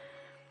endorse.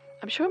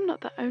 I'm sure I'm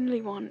not the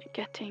only one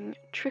getting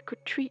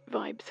trick-or-treat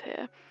vibes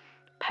here.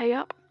 Pay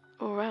up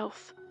or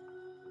else.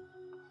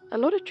 A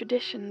lot of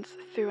traditions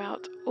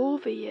throughout all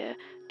the year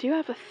do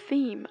have a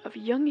theme of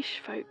youngish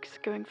folks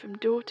going from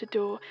door to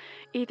door,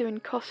 either in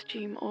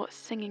costume or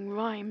singing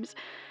rhymes,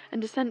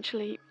 and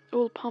essentially,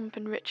 all pomp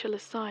and ritual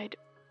aside,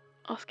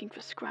 asking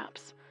for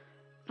scraps.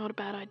 Not a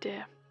bad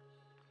idea.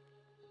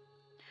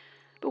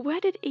 But where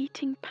did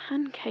eating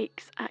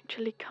pancakes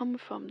actually come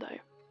from, though?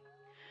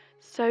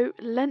 So,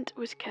 Lent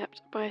was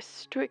kept by a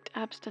strict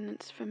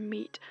abstinence from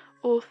meat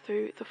all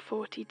through the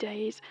 40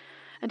 days,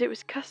 and it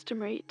was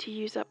customary to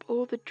use up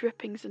all the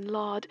drippings and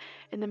lard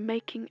in the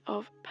making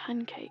of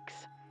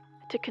pancakes.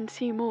 To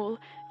consume all,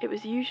 it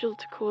was usual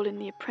to call in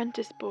the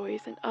apprentice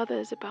boys and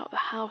others about the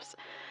house,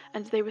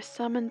 and they were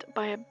summoned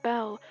by a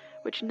bell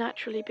which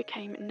naturally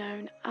became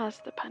known as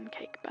the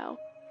pancake bell.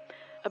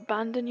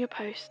 Abandon your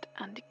post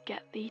and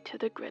get thee to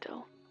the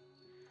griddle.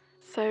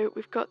 So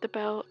we've got the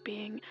bell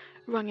being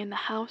rung in the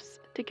house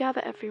to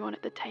gather everyone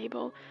at the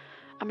table,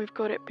 and we've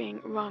got it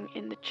being rung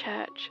in the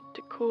church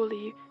to call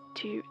you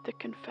to the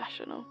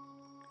confessional.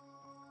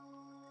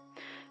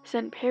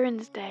 St.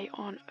 Piran's Day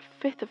on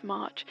 5th of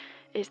March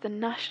is the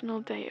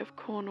National Day of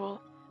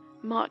Cornwall.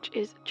 March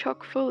is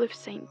chock full of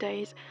saint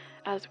days,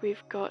 as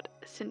we've got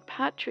St.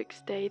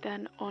 Patrick's Day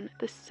then on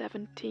the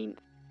 17th.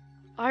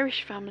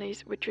 Irish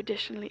families would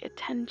traditionally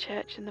attend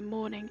church in the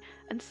morning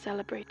and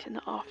celebrate in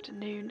the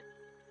afternoon.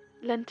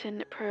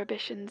 Lenten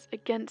prohibitions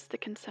against the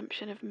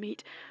consumption of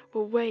meat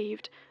were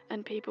waived,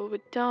 and people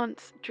would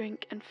dance,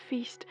 drink and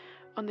feast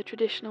on the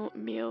traditional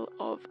meal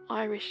of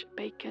Irish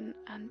bacon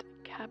and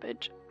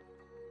cabbage.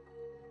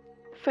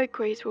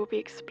 Folkways will be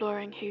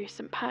exploring who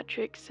St.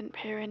 Patrick, St.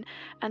 Piran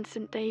and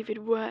St. David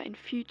were in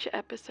future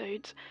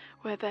episodes,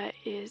 where there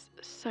is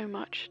so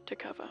much to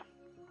cover.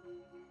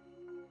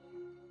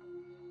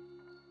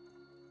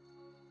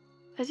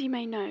 As you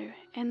may know,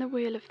 in the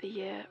Wheel of the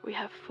Year we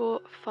have 4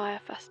 fire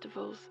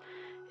festivals: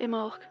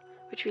 Imbolc,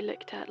 which we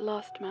looked at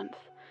last month,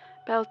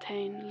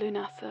 Beltane,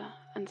 Lunasa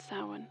and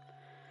Samhain.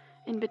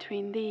 In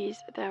between these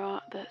there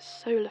are the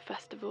solar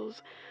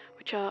festivals,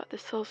 which are the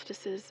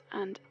solstices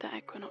and the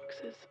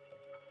equinoxes.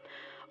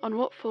 On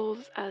what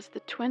falls as the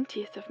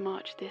 20th of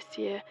March this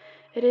year,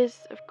 it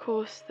is of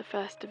course the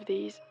first of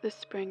these, the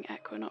spring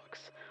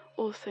equinox,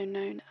 also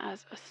known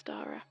as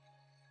Ostara.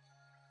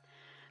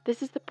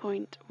 This is the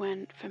point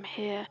when, from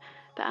here,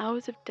 the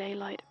hours of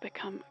daylight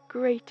become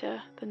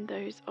greater than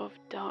those of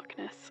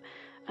darkness,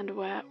 and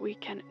where we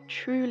can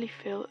truly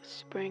feel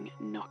spring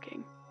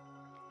knocking.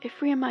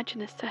 If we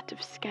imagine a set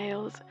of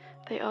scales,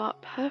 they are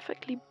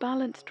perfectly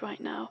balanced right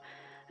now,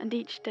 and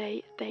each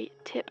day they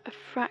tip a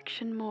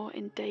fraction more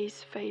in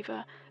day's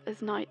favour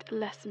as night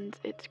lessens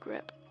its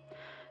grip,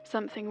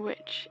 something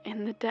which,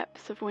 in the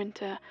depths of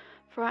winter,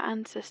 for our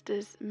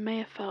ancestors may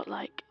have felt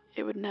like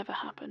it would never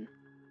happen.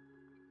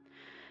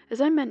 As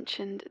I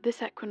mentioned,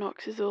 this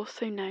equinox is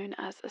also known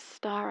as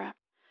Ostara,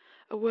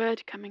 a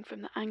word coming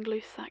from the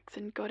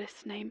Anglo-Saxon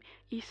goddess name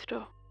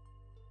Istro.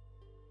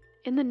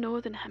 In the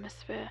northern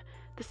hemisphere,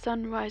 the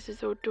sun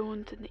rises or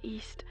dawns in the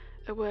east,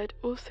 a word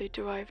also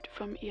derived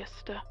from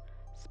Eostre,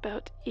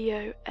 spelt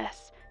E-O-S-T-R-E,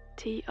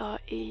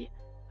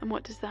 and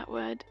what does that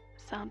word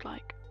sound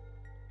like?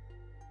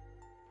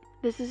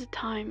 This is a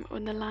time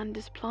when the land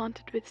is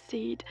planted with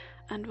seed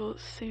and will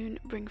soon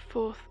bring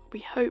forth, we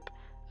hope,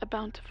 a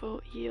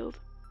bountiful yield.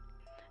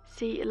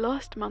 See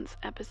last month's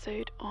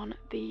episode on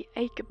the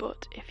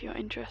Ichabod if you're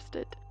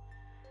interested.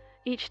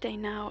 Each day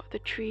now the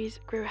trees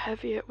grow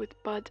heavier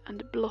with bud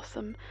and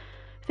blossom.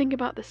 Think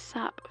about the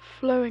sap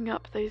flowing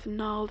up those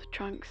gnarled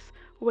trunks,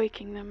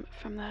 waking them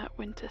from their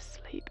winter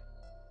sleep.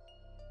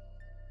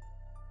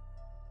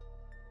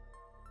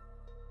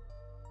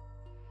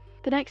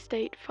 The next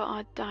date for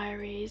our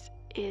diaries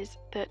is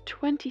the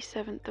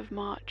 27th of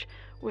March,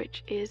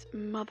 which is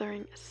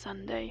Mothering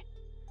Sunday.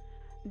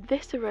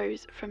 This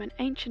arose from an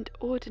ancient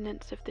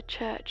ordinance of the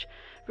church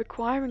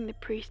requiring the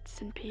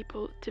priests and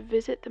people to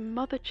visit the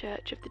mother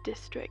church of the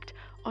district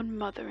on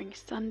Mothering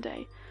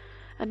Sunday,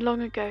 and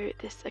long ago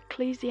this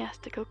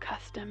ecclesiastical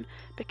custom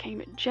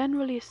became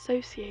generally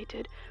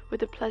associated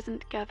with a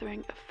pleasant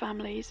gathering of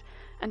families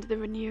and the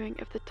renewing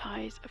of the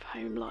ties of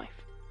home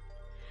life.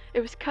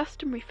 It was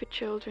customary for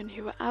children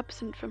who were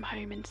absent from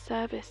home in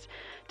service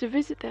to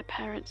visit their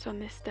parents on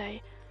this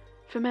day.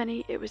 For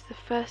many, it was the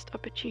first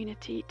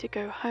opportunity to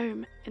go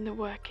home in the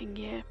working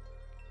year.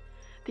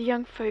 The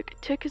young folk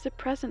took as a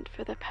present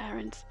for their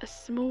parents a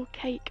small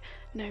cake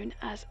known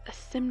as a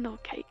simnel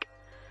cake.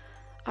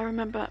 I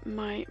remember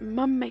my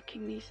mum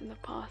making these in the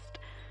past,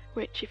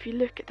 which, if you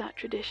look at that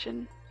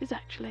tradition, is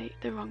actually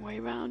the wrong way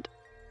round.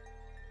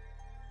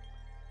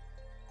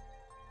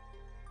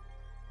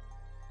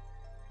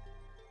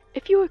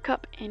 If you woke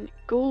up in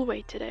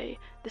Galway today,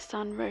 the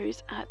sun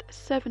rose at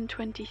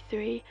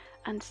 7:23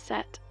 and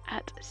set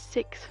at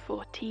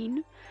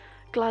 6:14.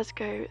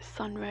 Glasgow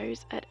sun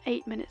rose at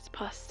 8 minutes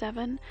past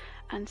 7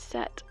 and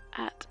set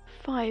at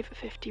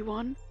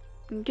 5:51.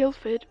 In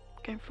Guildford,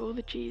 going for all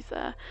the G's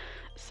there,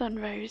 sun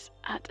rose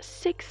at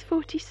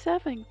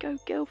 6:47, go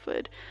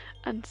Guildford,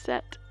 and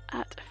set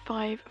at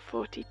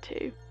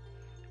 5:42.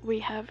 We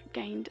have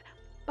gained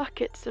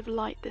buckets of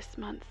light this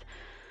month.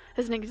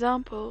 As an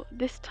example,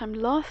 this time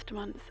last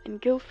month in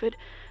Guildford,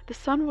 the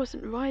sun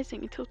wasn't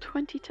rising until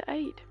 20 to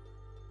 8.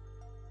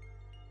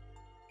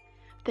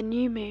 The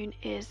new moon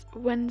is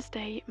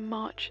Wednesday,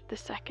 March the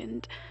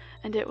 2nd,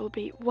 and it will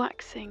be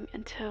waxing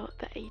until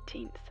the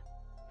 18th.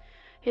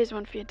 Here's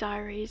one for your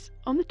diaries.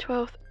 On the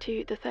 12th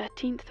to the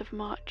 13th of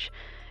March,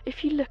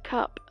 if you look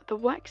up, the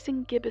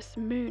waxing gibbous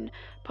moon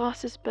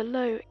passes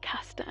below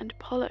Castor and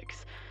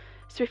Pollux.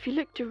 So if you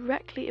look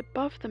directly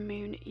above the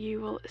moon, you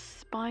will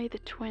spy the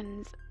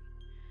twins.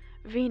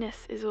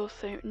 Venus is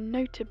also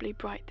notably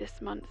bright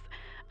this month,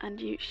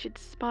 and you should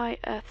spy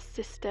Earth's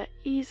sister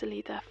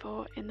easily,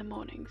 therefore, in the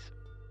mornings.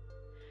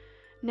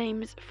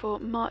 Names for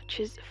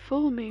March's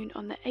full moon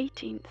on the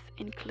 18th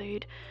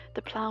include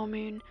the plough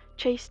moon,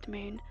 chaste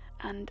moon,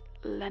 and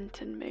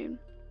Lenten moon.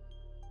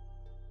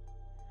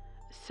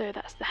 So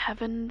that's the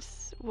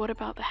heavens. What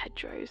about the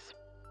hedgerows?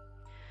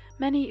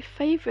 Many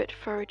favourite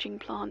foraging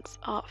plants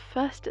are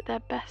first at their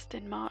best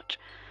in March.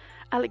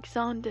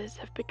 Alexanders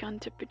have begun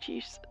to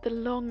produce the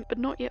long but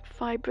not yet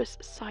fibrous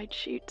side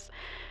shoots,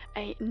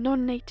 a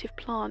non-native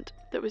plant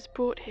that was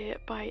brought here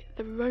by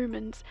the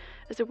Romans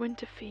as a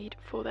winter feed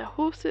for their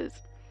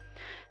horses.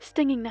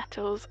 Stinging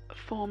nettles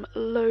form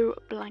low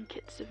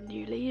blankets of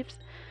new leaves.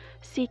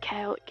 Sea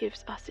kale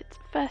gives us its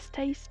first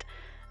taste,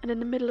 and in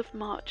the middle of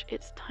March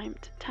it's time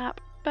to tap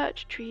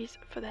birch trees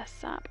for their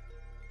sap.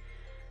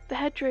 The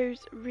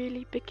hedgerows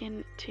really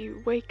begin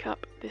to wake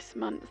up this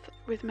month,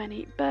 with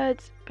many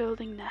birds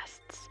building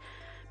nests.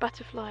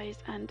 Butterflies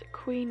and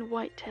queen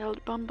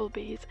white-tailed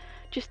bumblebees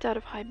just out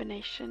of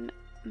hibernation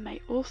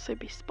may also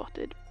be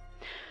spotted.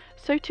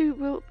 So too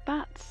will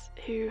bats,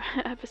 who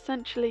have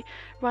essentially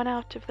run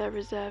out of their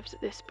reserves at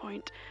this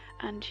point,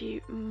 and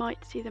you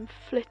might see them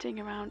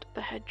flitting around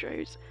the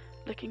hedgerows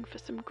looking for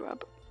some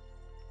grub.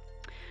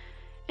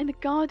 In the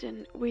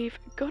garden, we've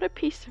got a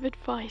piece of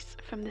advice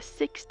from the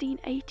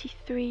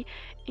 1683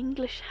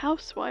 English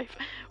housewife,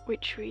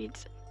 which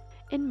reads,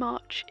 "In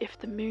March, if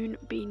the moon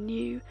be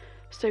new,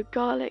 sow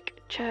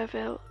garlic,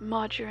 chervil,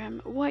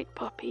 marjoram, white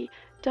poppy,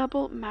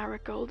 double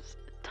marigolds,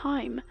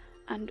 thyme,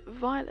 and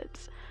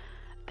violets.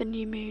 The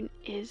new moon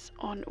is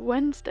on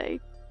Wednesday,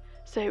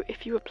 so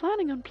if you were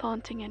planning on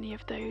planting any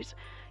of those,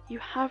 you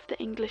have the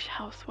English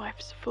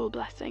housewife's full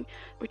blessing,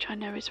 which I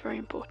know is very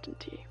important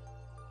to you."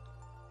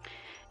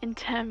 In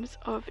terms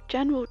of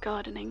general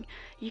gardening,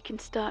 you can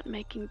start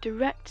making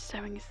direct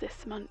sowings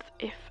this month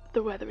if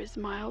the weather is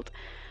mild.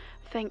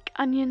 Think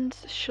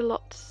onions,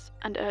 shallots,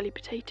 and early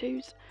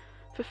potatoes.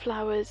 For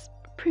flowers,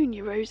 prune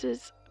your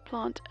roses,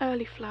 plant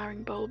early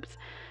flowering bulbs,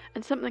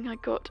 and something I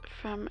got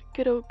from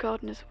Good Old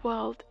Gardener's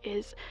World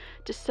is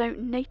to sow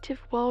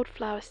native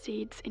wildflower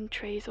seeds in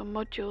trays or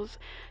modules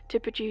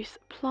to produce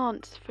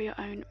plants for your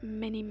own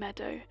mini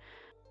meadow.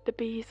 The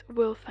bees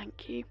will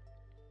thank you.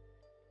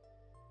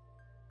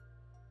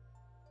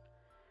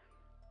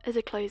 As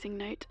a closing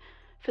note,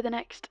 for the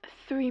next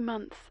 3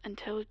 months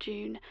until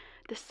June,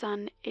 the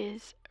sun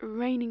is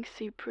reigning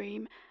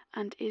supreme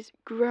and is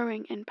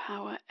growing in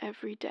power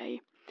every day.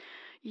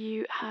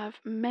 You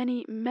have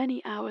many,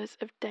 many hours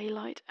of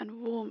daylight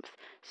and warmth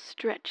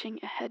stretching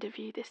ahead of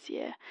you this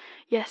year.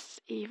 Yes,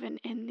 even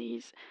in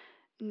these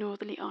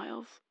northerly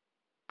isles.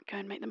 Go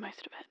and make the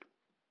most of it.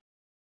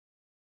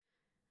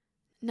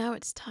 Now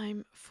it's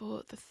time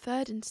for the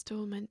third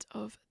instalment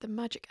of The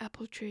Magic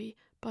Apple Tree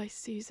by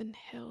Susan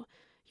Hill.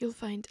 You'll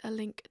find a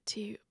link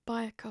to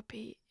buy a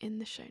copy in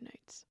the show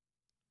notes.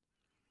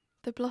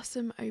 The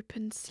blossom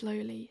opened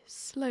slowly,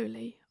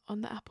 slowly on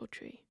the apple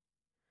tree.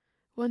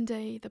 One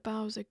day the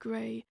boughs are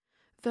grey,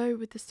 though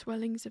with the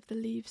swellings of the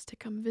leaves to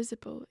come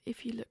visible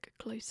if you look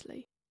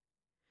closely.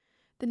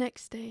 The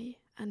next day,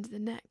 and the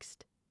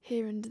next,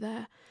 here and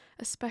there,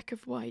 a speck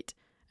of white,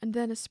 and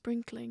then a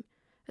sprinkling,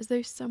 as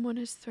though someone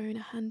has thrown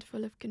a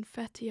handful of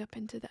confetti up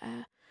into the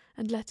air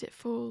and let it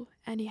fall,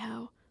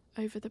 anyhow,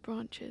 over the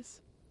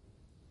branches.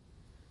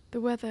 The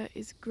weather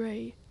is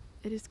grey,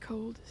 it is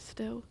cold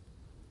still.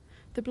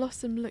 The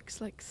blossom looks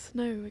like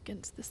snow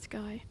against the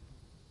sky.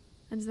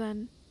 And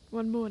then,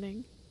 one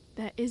morning,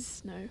 there is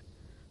snow,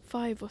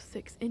 5 or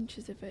 6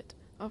 inches of it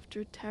after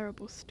a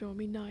terrible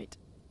stormy night,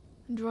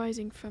 and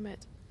rising from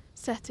it,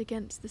 set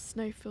against the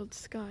snow-filled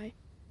sky,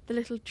 the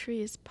little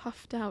tree is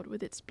puffed out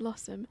with its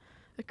blossom,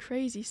 a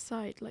crazy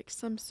sight like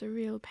some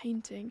surreal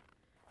painting,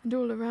 and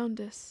all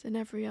around us, in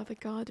every other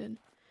garden,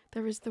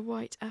 there is the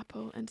white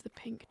apple and the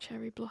pink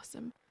cherry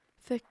blossom,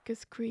 thick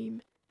as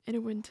cream in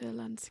a winter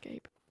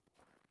landscape.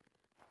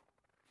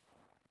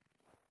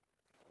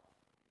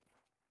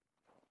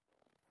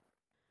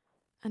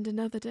 And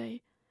another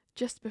day,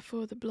 just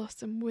before the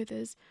blossom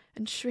withers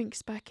and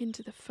shrinks back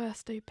into the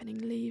first opening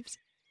leaves.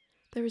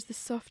 There is the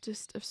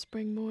softest of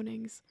spring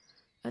mornings.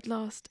 At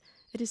last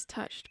it is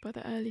touched by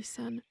the early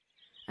sun,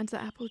 and the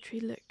apple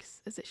tree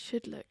looks as it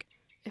should look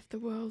if the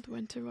world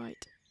went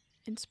aright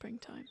in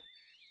springtime.